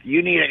to Beth,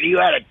 you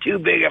had a too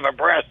big of a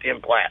breast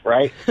implant,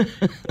 right?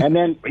 And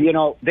then,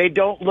 they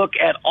don't look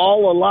at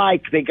all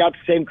alike. They got the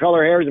same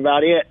color hairs,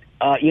 about it.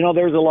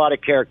 There's a lot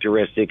of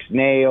characteristics,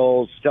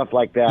 nails, stuff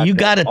like that. You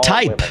got a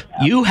type.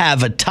 You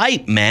have a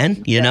type,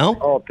 man,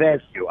 Oh,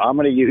 thank you. I'm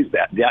going to use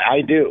that. Yeah,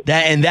 I do.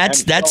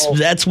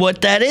 That's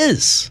what that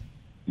is.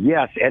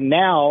 Yes. And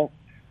now,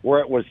 where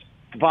it was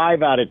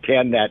 5 out of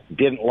 10 that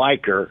didn't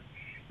like her,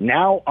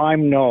 now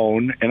I'm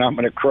known, and I'm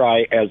going to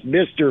cry, as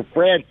Mr.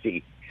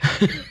 Francie,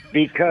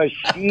 because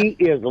she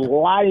is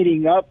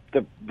lighting up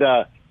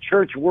the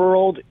church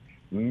world.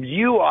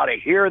 You ought to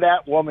hear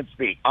that woman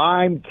speak.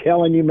 I'm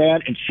telling you,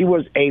 man, and she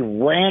was a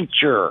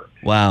rancher.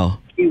 Wow.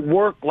 She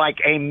worked like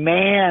a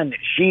man.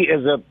 She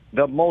is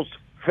the most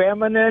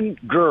feminine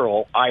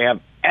girl I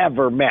have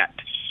ever met.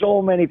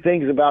 So many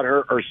things about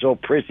her are so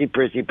prissy.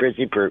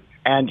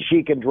 And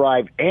she can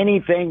drive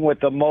anything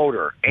with a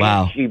motor. And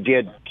wow. She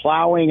did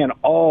plowing and,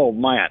 oh,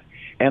 man.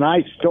 And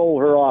I stole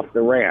her off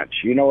the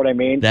ranch. You know what I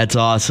mean? That's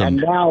awesome. And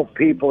now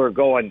people are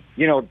going,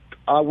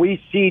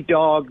 we see,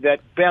 dog, that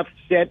Beth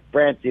sent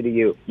Francie to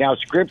you. Now,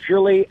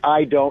 scripturally,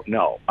 I don't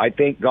know. I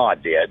think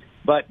God did.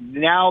 But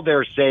now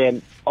they're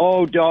saying,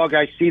 oh, dog,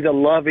 I see the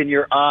love in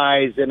your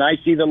eyes, and I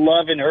see the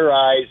love in her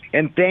eyes,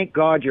 and thank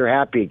God you're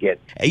happy again.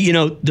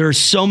 There's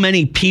so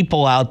many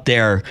people out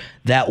there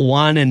that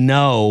want to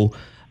know,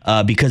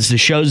 because the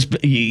show's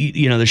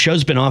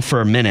been off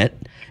for a minute,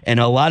 and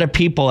a lot of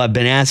people have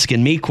been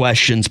asking me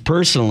questions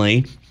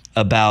personally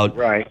about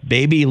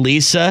baby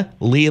Lisa,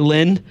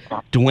 Leland,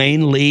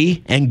 Duane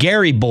Lee, and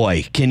Gary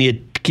Boy.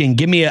 Can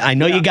give me I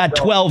know you got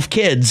 12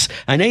 kids.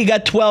 I know you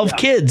got 12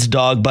 kids,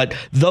 dog, but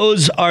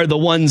those are the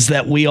ones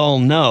that we all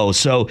know.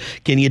 So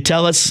can you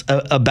tell us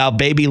about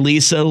baby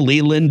Lisa,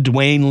 Leland,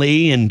 Duane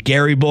Lee, and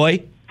Gary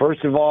Boy?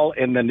 First of all,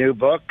 in the new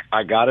book,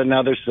 I got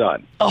another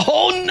son.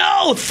 Oh,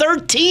 no,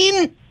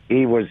 13?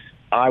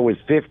 I was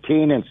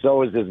 15, and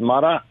so is his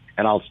mother,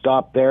 and I'll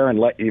stop there and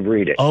let you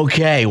read it.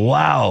 Okay,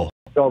 wow.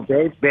 So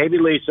baby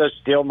Lisa's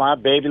still my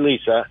baby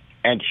Lisa,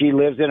 and she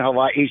lives in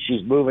Hawaii.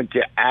 She's moving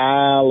to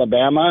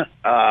Alabama.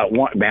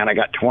 Man, I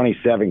got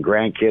 27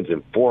 grandkids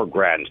and 4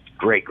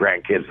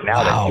 great-grandkids.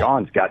 Now that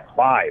John's got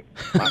 5.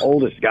 My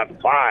oldest got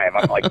 5.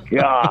 I'm like,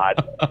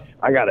 God,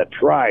 I got a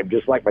tribe,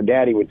 just like my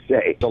daddy would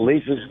say. So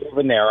Lisa's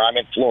moving there. I'm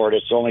in Florida.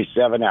 It's only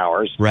 7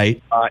 hours.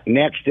 Right.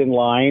 Next in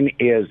line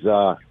is,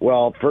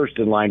 first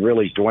in line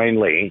really is Duane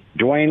Lee.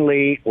 Duane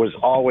Lee was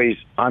always,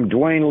 I'm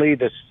Duane Lee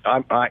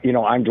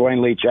I'm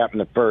Duane Lee Chapman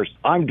the first.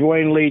 I'm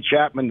Duane Lee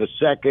Chapman the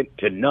second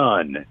to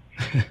none,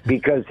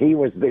 because he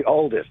was the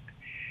oldest.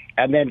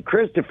 And then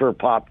Christopher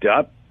popped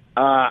up.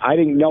 I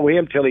didn't know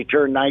him till he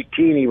turned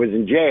 19. He was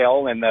in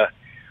jail, and the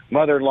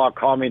mother-in-law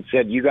called me and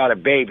said, you got a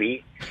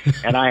baby.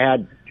 And I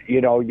had, I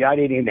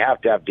didn't even have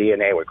to have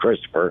DNA with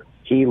Christopher.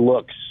 He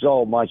looks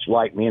so much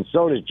like me, and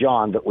so does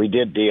John, but we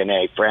did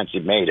DNA. Francie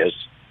made us.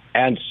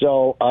 And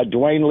so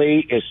Duane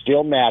Lee is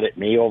still mad at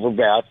me over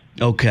Beth.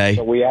 Okay.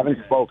 So we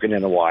haven't spoken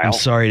in a while. I'm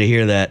sorry to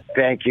hear that.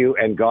 Thank you,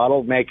 and God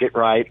will make it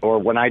right, or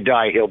when I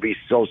die, he'll be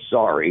so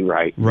sorry,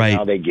 right? Right.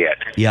 How they get.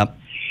 Yep.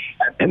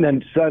 And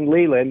then son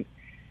Leland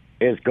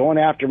is going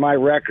after my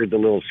record, the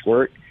little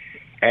squirt,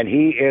 and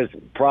he is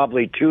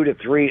probably 2 to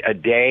 3 a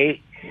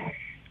day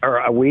or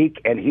a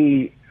week, and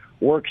he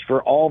works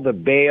for all the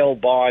bail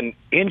bond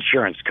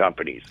insurance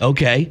companies.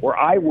 Okay. Where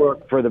I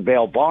work for the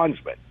bail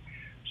bondsman.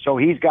 So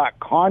he's got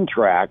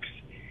contracts,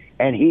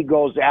 and he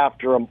goes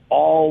after them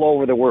all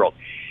over the world.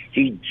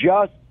 He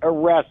just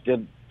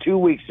arrested 2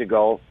 weeks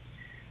ago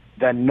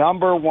the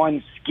number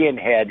one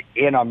skinhead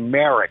in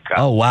America.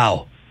 Oh,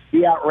 wow.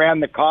 He outran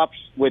the cops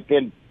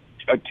within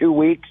 2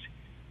 weeks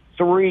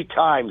 3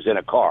 times in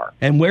a car.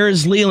 And where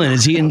is Leland?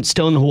 Is he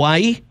still in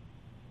Hawaii?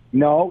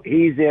 No,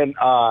 he's in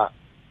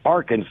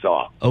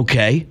Arkansas.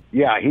 Okay.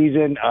 Yeah, he's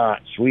in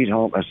Sweet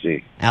Home. Let's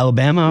see.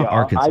 Alabama,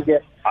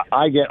 Arkansas.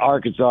 I get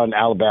Arkansas and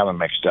Alabama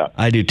mixed up.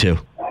 I do too.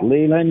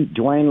 Leland,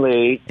 Duane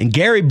Lee. And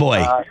Gary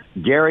Boy.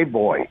 Gary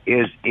Boy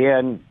is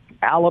in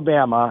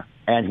Alabama,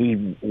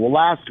 and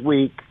last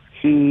week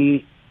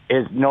he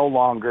is no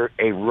longer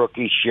a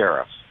rookie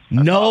sheriff.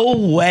 No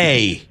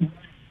way.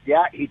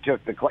 Yeah, he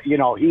took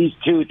he's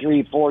 2,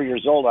 3, 4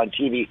 years old on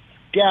TV.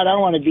 Dad, I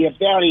want to be a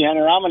bounty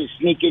hunter. I'm going to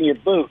sneak in your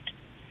boot.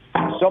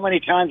 So many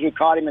times we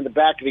caught him in the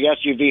back of the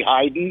SUV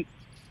hiding,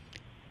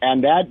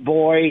 and that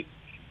boy,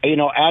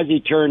 as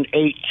he turned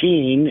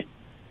 18,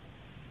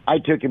 I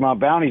took him on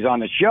bounties on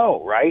the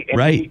show, right? And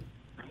right.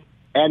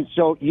 And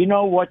so you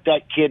know what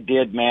that kid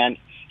did, man?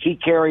 He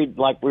carried,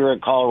 like we were in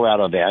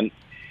Colorado then,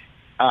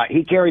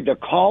 he carried the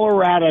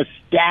Colorado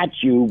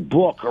statue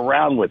book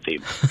around with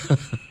him.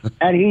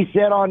 And he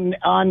said on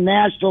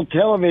national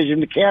television,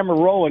 the camera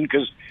rolling,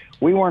 because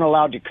we weren't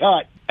allowed to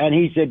cut, and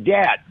he said,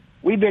 Dad,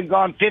 we've been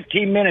gone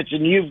 15 minutes,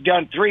 and you've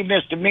done 3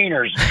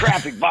 misdemeanors,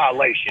 traffic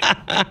violation.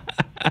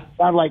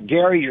 I'm like,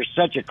 Gary, you're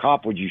such a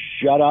cop. Would you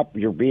shut up?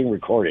 You're being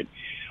recorded.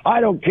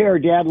 I don't care,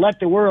 Dad. Let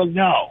the world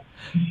know.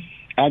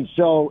 And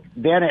so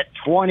then at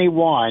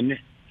 21,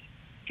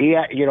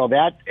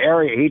 that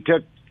area, he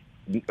took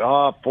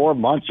 4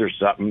 months or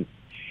something.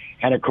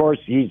 And, of course,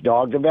 he's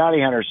Dog the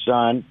Bounty Hunter's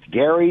son.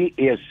 Gary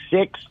is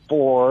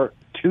 6'4",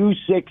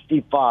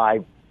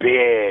 265,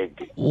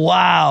 big.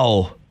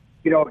 Wow.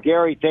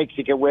 Gary thinks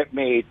he can whip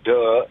me,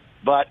 duh.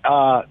 But,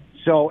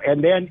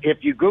 and then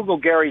if you Google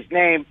Gary's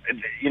name,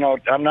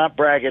 I'm not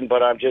bragging,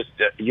 but I'm just,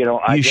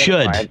 You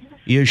should.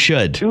 You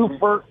should.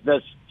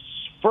 The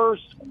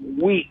first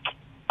week,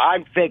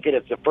 I'm thinking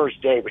it's the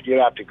first day, but you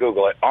have to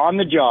Google it. On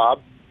the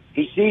job,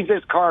 he sees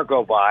this car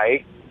go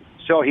by,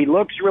 so he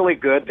looks really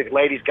good. The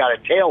lady's got a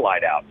tail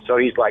light out. So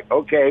he's like,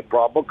 okay,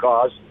 probable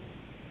cause,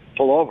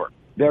 pull over.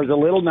 There's a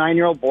little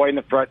 9-year-old boy in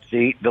the front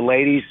seat. The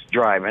lady's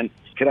driving.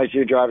 Can I see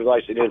your driver's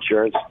license and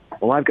insurance?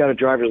 Well, I've got a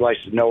driver's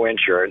license, no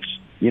insurance.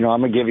 I'm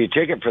going to give you a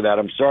ticket for that.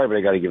 I'm sorry, but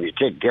I got to give you a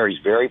ticket. Gary's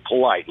very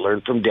polite.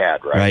 Learn from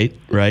Dad, right?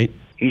 Right.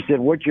 He said,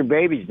 what's your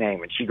baby's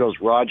name? And she goes,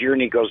 Roger.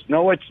 And he goes,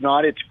 no, it's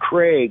not. It's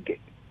Craig.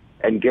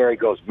 And Gary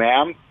goes,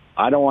 ma'am,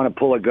 I don't want to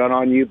pull a gun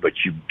on you, but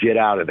you get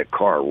out of the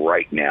car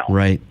right now.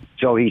 Right.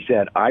 So he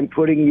said, I'm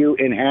putting you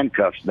in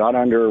handcuffs, not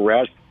under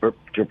arrest,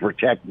 to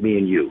protect me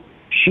and you.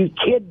 She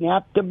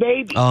kidnapped the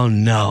baby. Oh,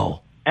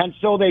 no. And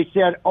so they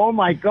said, oh,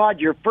 my God,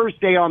 your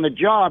first day on the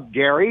job,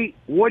 Gary,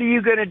 what are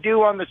you going to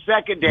do on the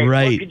second day?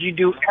 Right. What could you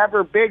do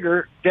ever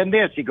bigger than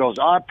this? He goes,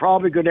 I'm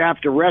probably going to have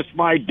to arrest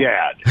my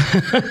dad.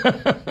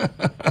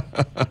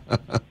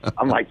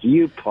 I'm like,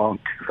 you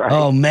punk. Right?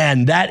 Oh,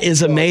 man, that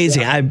is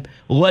amazing.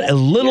 What a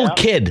little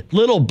kid,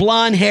 little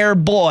blonde hair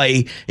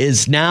boy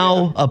is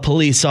now a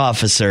police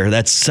officer.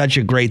 That's such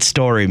a great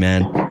story,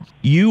 man.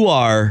 You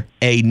are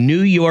a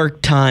New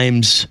York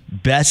Times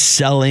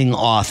best-selling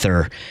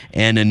author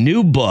and a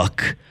new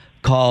book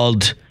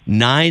called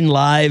 9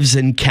 Lives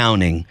and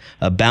Counting,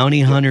 A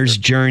Bounty Hunter's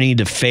Journey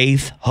to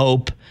Faith,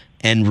 Hope,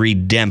 and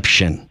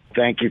Redemption.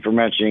 Thank you for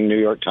mentioning New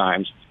York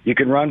Times. You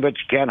can run, but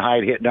you can't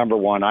hide. Hit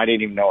 #1. I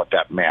didn't even know what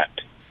that meant.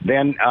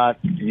 Then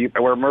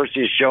where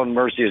mercy is shown,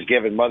 mercy is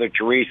given. Mother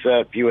Teresa,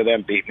 a few of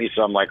them beat me,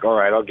 so I'm like, all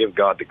right, I'll give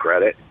God the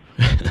credit.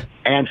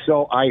 And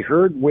so I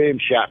heard William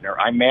Shatner.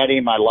 I met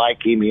him. I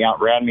like him. He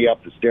outran me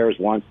up the stairs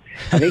once.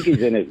 I think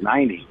he's in his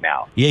 90s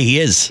now. Yeah, he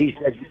is. He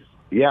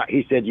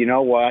said, you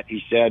know what?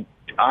 He said,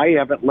 I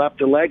haven't left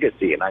a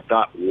legacy. And I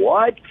thought,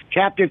 what?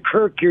 Captain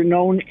Kirk, you're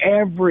known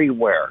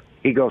everywhere.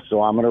 He goes,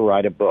 so I'm going to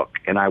write a book.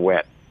 And I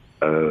went,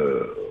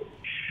 oh.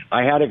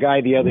 I had a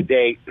guy the other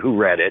day who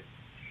read it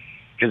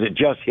because it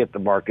just hit the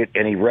market,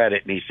 and he read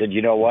it, and he said,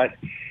 you know what?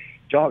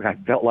 Dog, I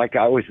felt like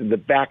I was in the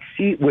back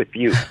seat with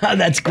you.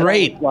 That's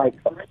great. I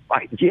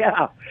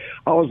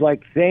was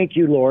like, thank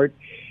you, Lord.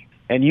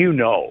 And you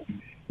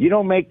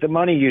don't make the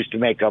money you used to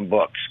make on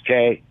books,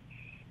 okay?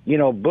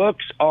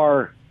 Books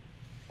are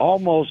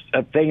almost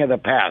a thing of the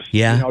past.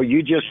 Yeah.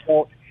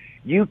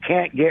 You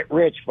can't get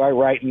rich by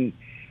writing,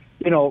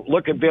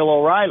 look at Bill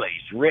O'Reilly.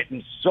 He's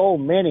written so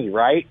many,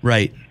 right?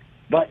 Right.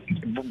 But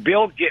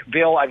Bill,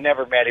 I've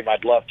never met him.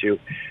 I'd love to.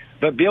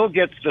 But Bill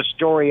gets the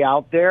story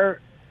out there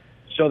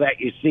so that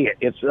you see it.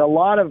 It's a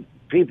lot of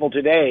people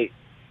today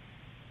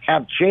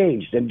have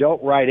changed and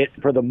don't write it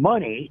for the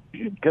money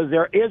because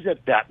there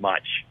isn't that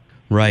much.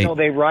 Right.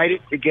 They write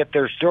it to get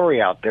their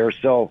story out there.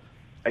 So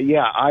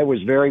Yeah, I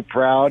was very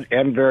proud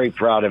and very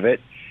proud of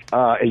it.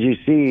 As you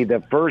see,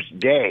 the first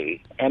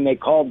day, and they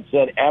called and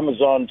said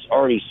Amazon's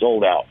already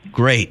sold out.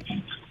 Great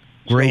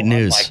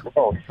news. I'm like,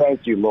 oh,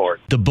 thank you, Lord.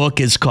 The book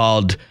is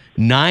called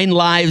 9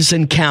 Lives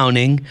and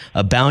Counting,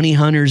 A Bounty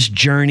Hunter's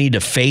Journey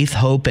to Faith,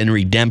 Hope, and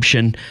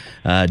Redemption.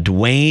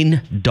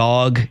 Duane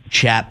Dog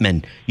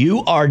Chapman.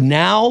 You are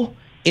now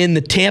in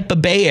the Tampa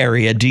Bay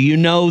area. Do you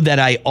know that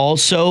I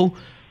also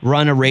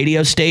run a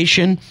radio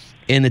station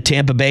in the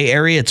Tampa Bay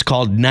area? It's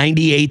called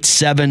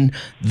 98.7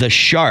 The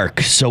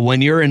Shark. So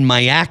when you're in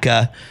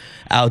Mayaca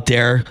out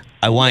there,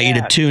 I want you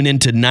to tune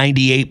into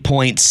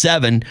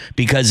 98.7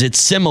 because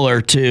it's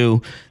similar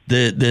to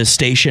the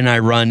station I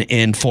run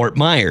in Fort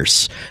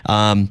Myers.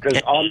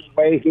 Because on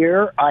the way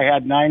here, I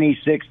had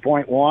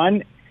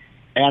 96.1.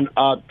 And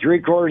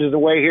 3/4 of the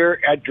way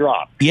here, I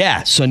dropped.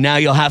 Yeah, so now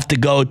you'll have to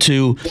go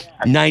to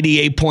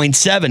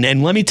 98.7.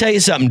 And let me tell you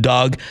something,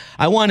 Dog.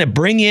 I want to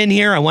bring you in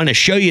here. I want to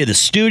show you the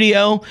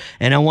studio.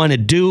 And I want to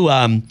do,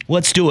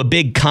 let's do a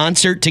big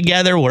concert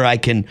together where I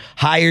can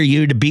hire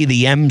you to be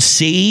the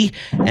MC.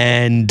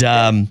 And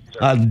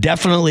I'd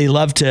definitely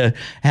love to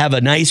have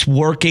a nice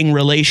working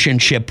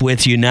relationship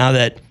with you now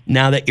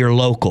that you're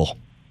local.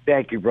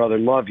 Thank you, brother.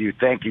 Love you.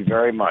 Thank you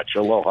very much.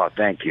 Aloha.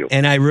 Thank you.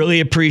 And I really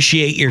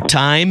appreciate your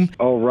time.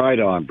 Oh, right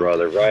on,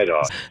 brother. Right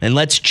on. And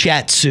let's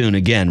chat soon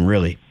again,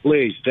 really.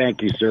 Please.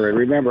 Thank you, sir. And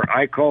remember,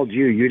 I called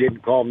you. You didn't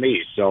call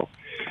me. So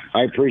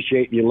I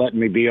appreciate you letting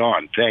me be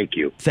on. Thank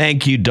you.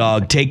 Thank you,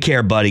 Dog. Take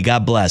care, buddy.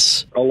 God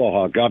bless.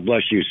 Aloha. God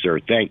bless you, sir.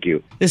 Thank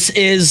you. This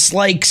is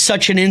like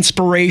such an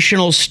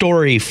inspirational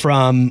story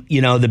from,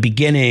 the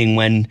beginning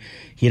when,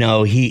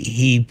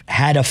 he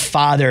had a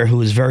father who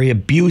was very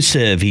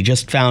abusive. He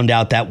just found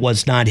out that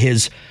was not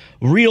his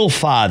real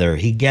father.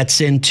 He gets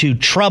into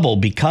trouble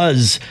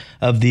because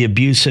of the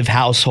abusive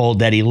household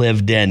that he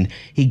lived in.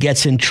 He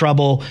gets in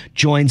trouble,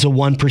 joins a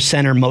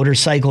 1%er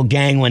motorcycle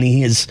gang when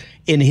he is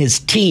in his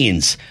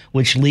teens,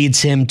 which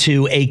leads him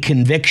to a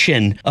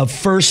conviction of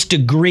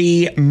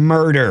first-degree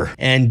murder,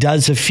 and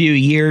does a few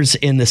years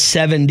in the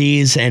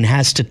 70s and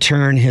has to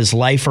turn his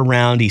life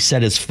around. He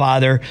said his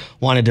father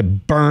wanted to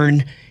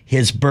burn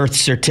his birth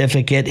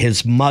certificate.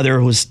 His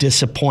mother was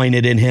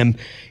disappointed in him.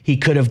 He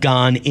could have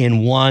gone in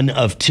one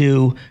of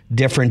two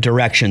different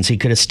directions. He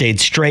could have stayed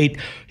straight.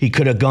 He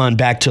could have gone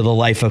back to the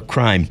life of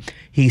crime.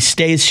 He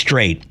stays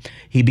straight.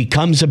 He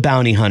becomes a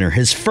bounty hunter.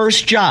 His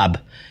first job,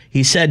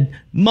 he said,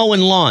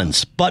 mowing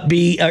lawns, but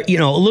a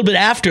little bit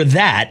after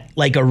that,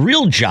 like a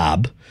real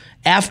job,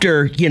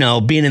 after,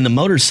 being in the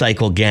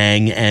motorcycle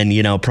gang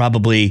and,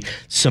 probably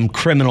some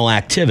criminal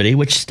activity,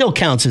 which still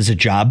counts as a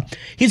job,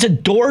 he's a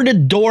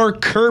door-to-door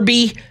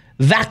Kirby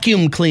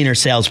vacuum cleaner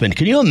salesman.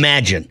 Can you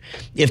imagine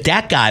if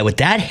that guy with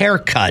that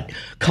haircut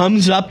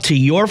comes up to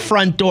your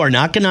front door,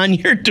 knocking on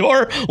your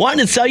door,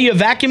 wanting to sell you a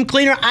vacuum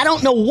cleaner? I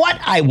don't know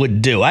what I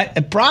would do. I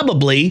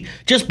probably,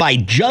 just by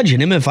judging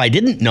him, if I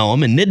didn't know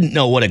him and didn't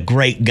know what a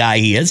great guy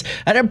he is,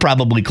 I'd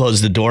probably close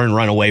the door and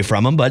run away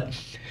from him. But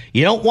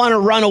you don't want to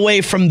run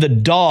away from the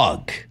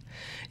dog.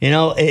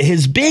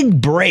 His big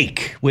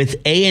break with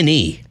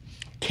A&E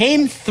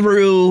came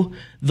through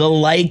the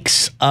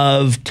likes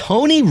of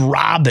Tony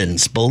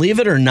Robbins, believe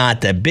it or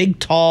not, that big,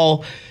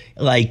 tall,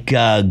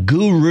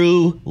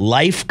 guru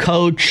life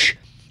coach.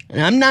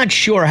 And I'm not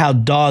sure how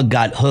Dog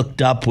got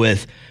hooked up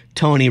with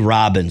Tony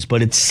Robbins,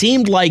 but it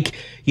seemed like,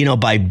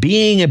 by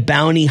being a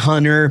bounty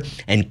hunter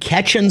and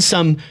catching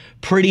some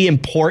pretty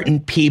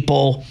important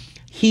people,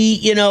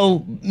 he,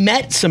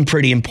 met some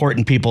pretty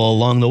important people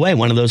along the way.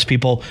 One of those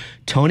people,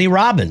 Tony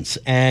Robbins.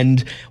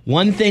 And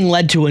one thing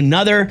led to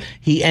another.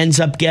 He ends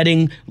up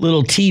getting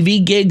little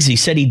TV gigs. He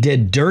said he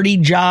did dirty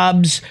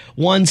jobs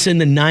once in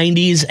the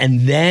 90s.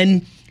 And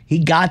then he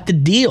got the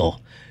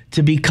deal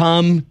to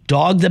become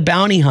Dog the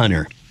Bounty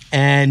Hunter.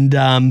 And,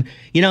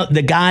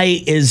 the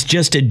guy is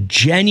just a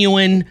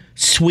genuine,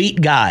 sweet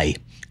guy.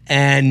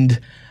 And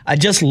I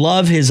just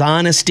love his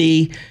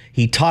honesty.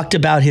 He talked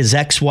about his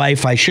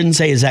ex-wife. I shouldn't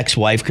say his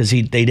ex-wife because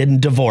they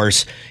didn't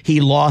divorce. He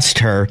lost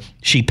her.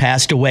 She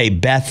passed away.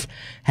 Beth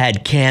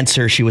had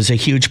cancer. She was a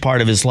huge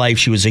part of his life.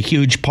 She was a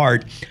huge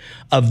part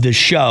of the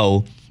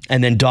show.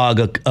 And then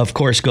Dog, of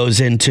course, goes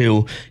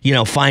into,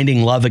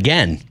 finding love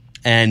again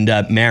and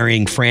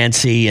marrying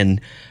Francie. And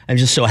I'm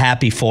just so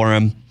happy for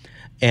him.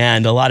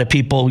 And a lot of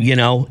people,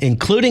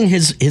 including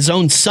his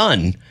own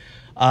son,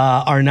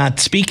 are not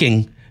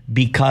speaking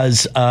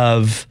because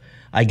of,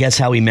 I guess,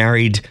 how he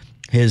married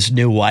his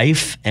new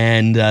wife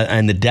and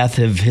the death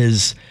of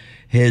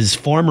his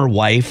former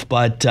wife.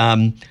 But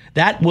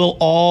that will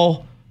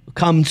all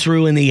come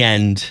through in the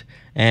end.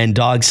 And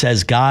Dog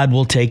says God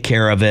will take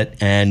care of it.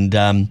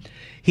 And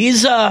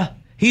he's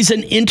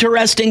an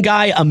interesting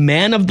guy, a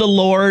man of the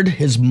Lord.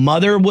 His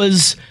mother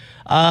was,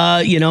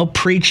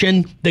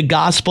 preaching the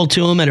gospel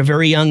to him at a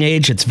very young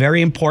age. It's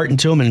very important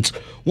to him. And it's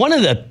one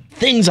of the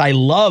things I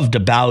loved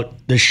about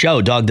the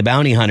show, Dog the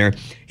Bounty Hunter.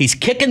 He's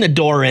kicking the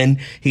door in.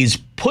 He's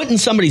putting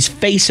somebody's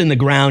face in the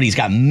ground. He's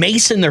got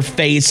mace in their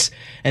face.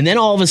 And then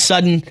all of a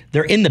sudden,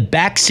 they're in the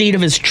back seat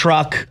of his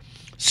truck,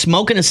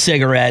 smoking a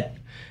cigarette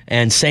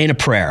and saying a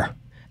prayer.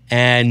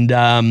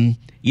 And,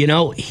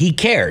 he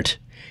cared.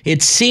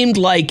 It seemed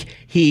like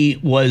he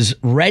was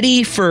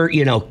ready for,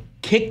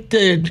 kick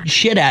the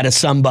shit out of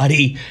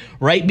somebody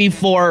right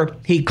before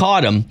he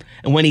caught him.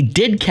 And when he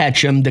did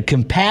catch him, the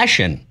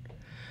compassion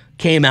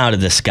came out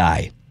of this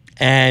guy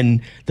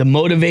and the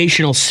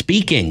motivational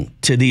speaking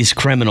to these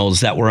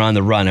criminals that were on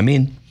the run. I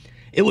mean,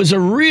 it was a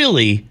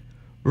really,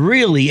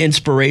 really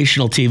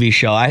inspirational TV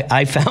show.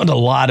 I found a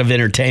lot of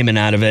entertainment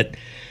out of it.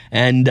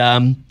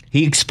 And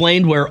he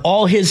explained where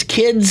all his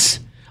kids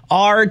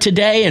are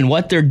today and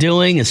what they're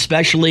doing,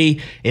 especially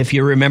if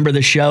you remember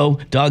the show,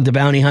 Dog the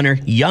Bounty Hunter.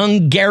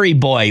 Young Gary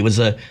Boy was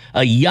a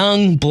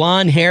young,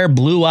 blonde-haired,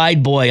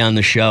 blue-eyed boy on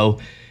the show.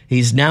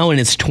 He's now in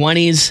his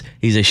 20s.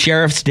 He's a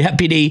sheriff's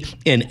deputy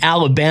in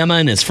Alabama,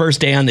 and his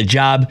first day on the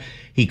job,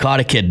 he caught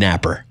a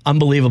kidnapper.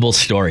 Unbelievable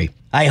story.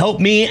 I hope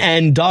me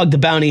and Dog the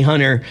Bounty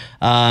Hunter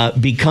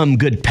become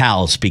good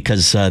pals,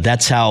 because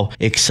that's how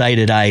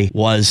excited I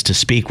was to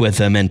speak with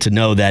him and to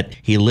know that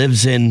he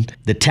lives in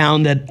the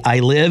town that I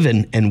live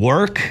and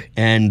work,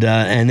 and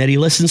that he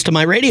listens to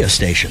my radio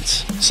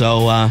stations.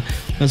 So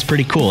that's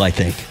pretty cool, I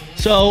think.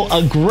 So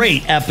a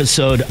great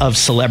episode of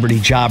Celebrity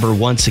Jobber.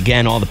 Once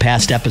again, all the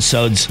past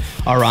episodes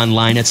are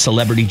online at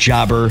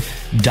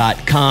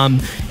celebrityjobber.com.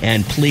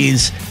 And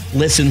please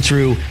listen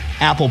through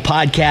Apple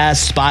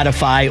Podcasts,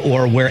 Spotify,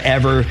 or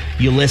wherever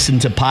you listen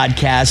to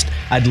podcasts.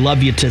 I'd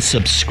love you to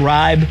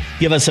subscribe,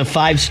 give us a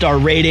 5-star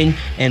rating,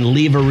 and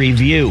leave a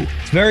review.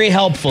 It's very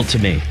helpful to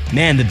me.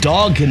 Man, the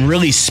dog can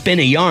really spin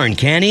a yarn,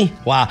 can he?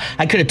 Wow,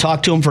 I could have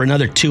talked to him for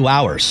another 2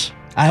 hours.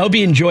 I hope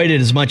you enjoyed it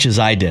as much as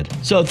I did.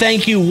 So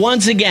thank you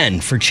once again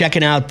for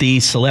checking out the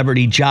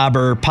Celebrity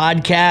Jobber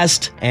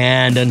podcast.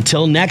 And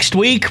until next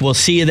week, we'll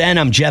see you then.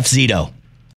 I'm Jeff Zito.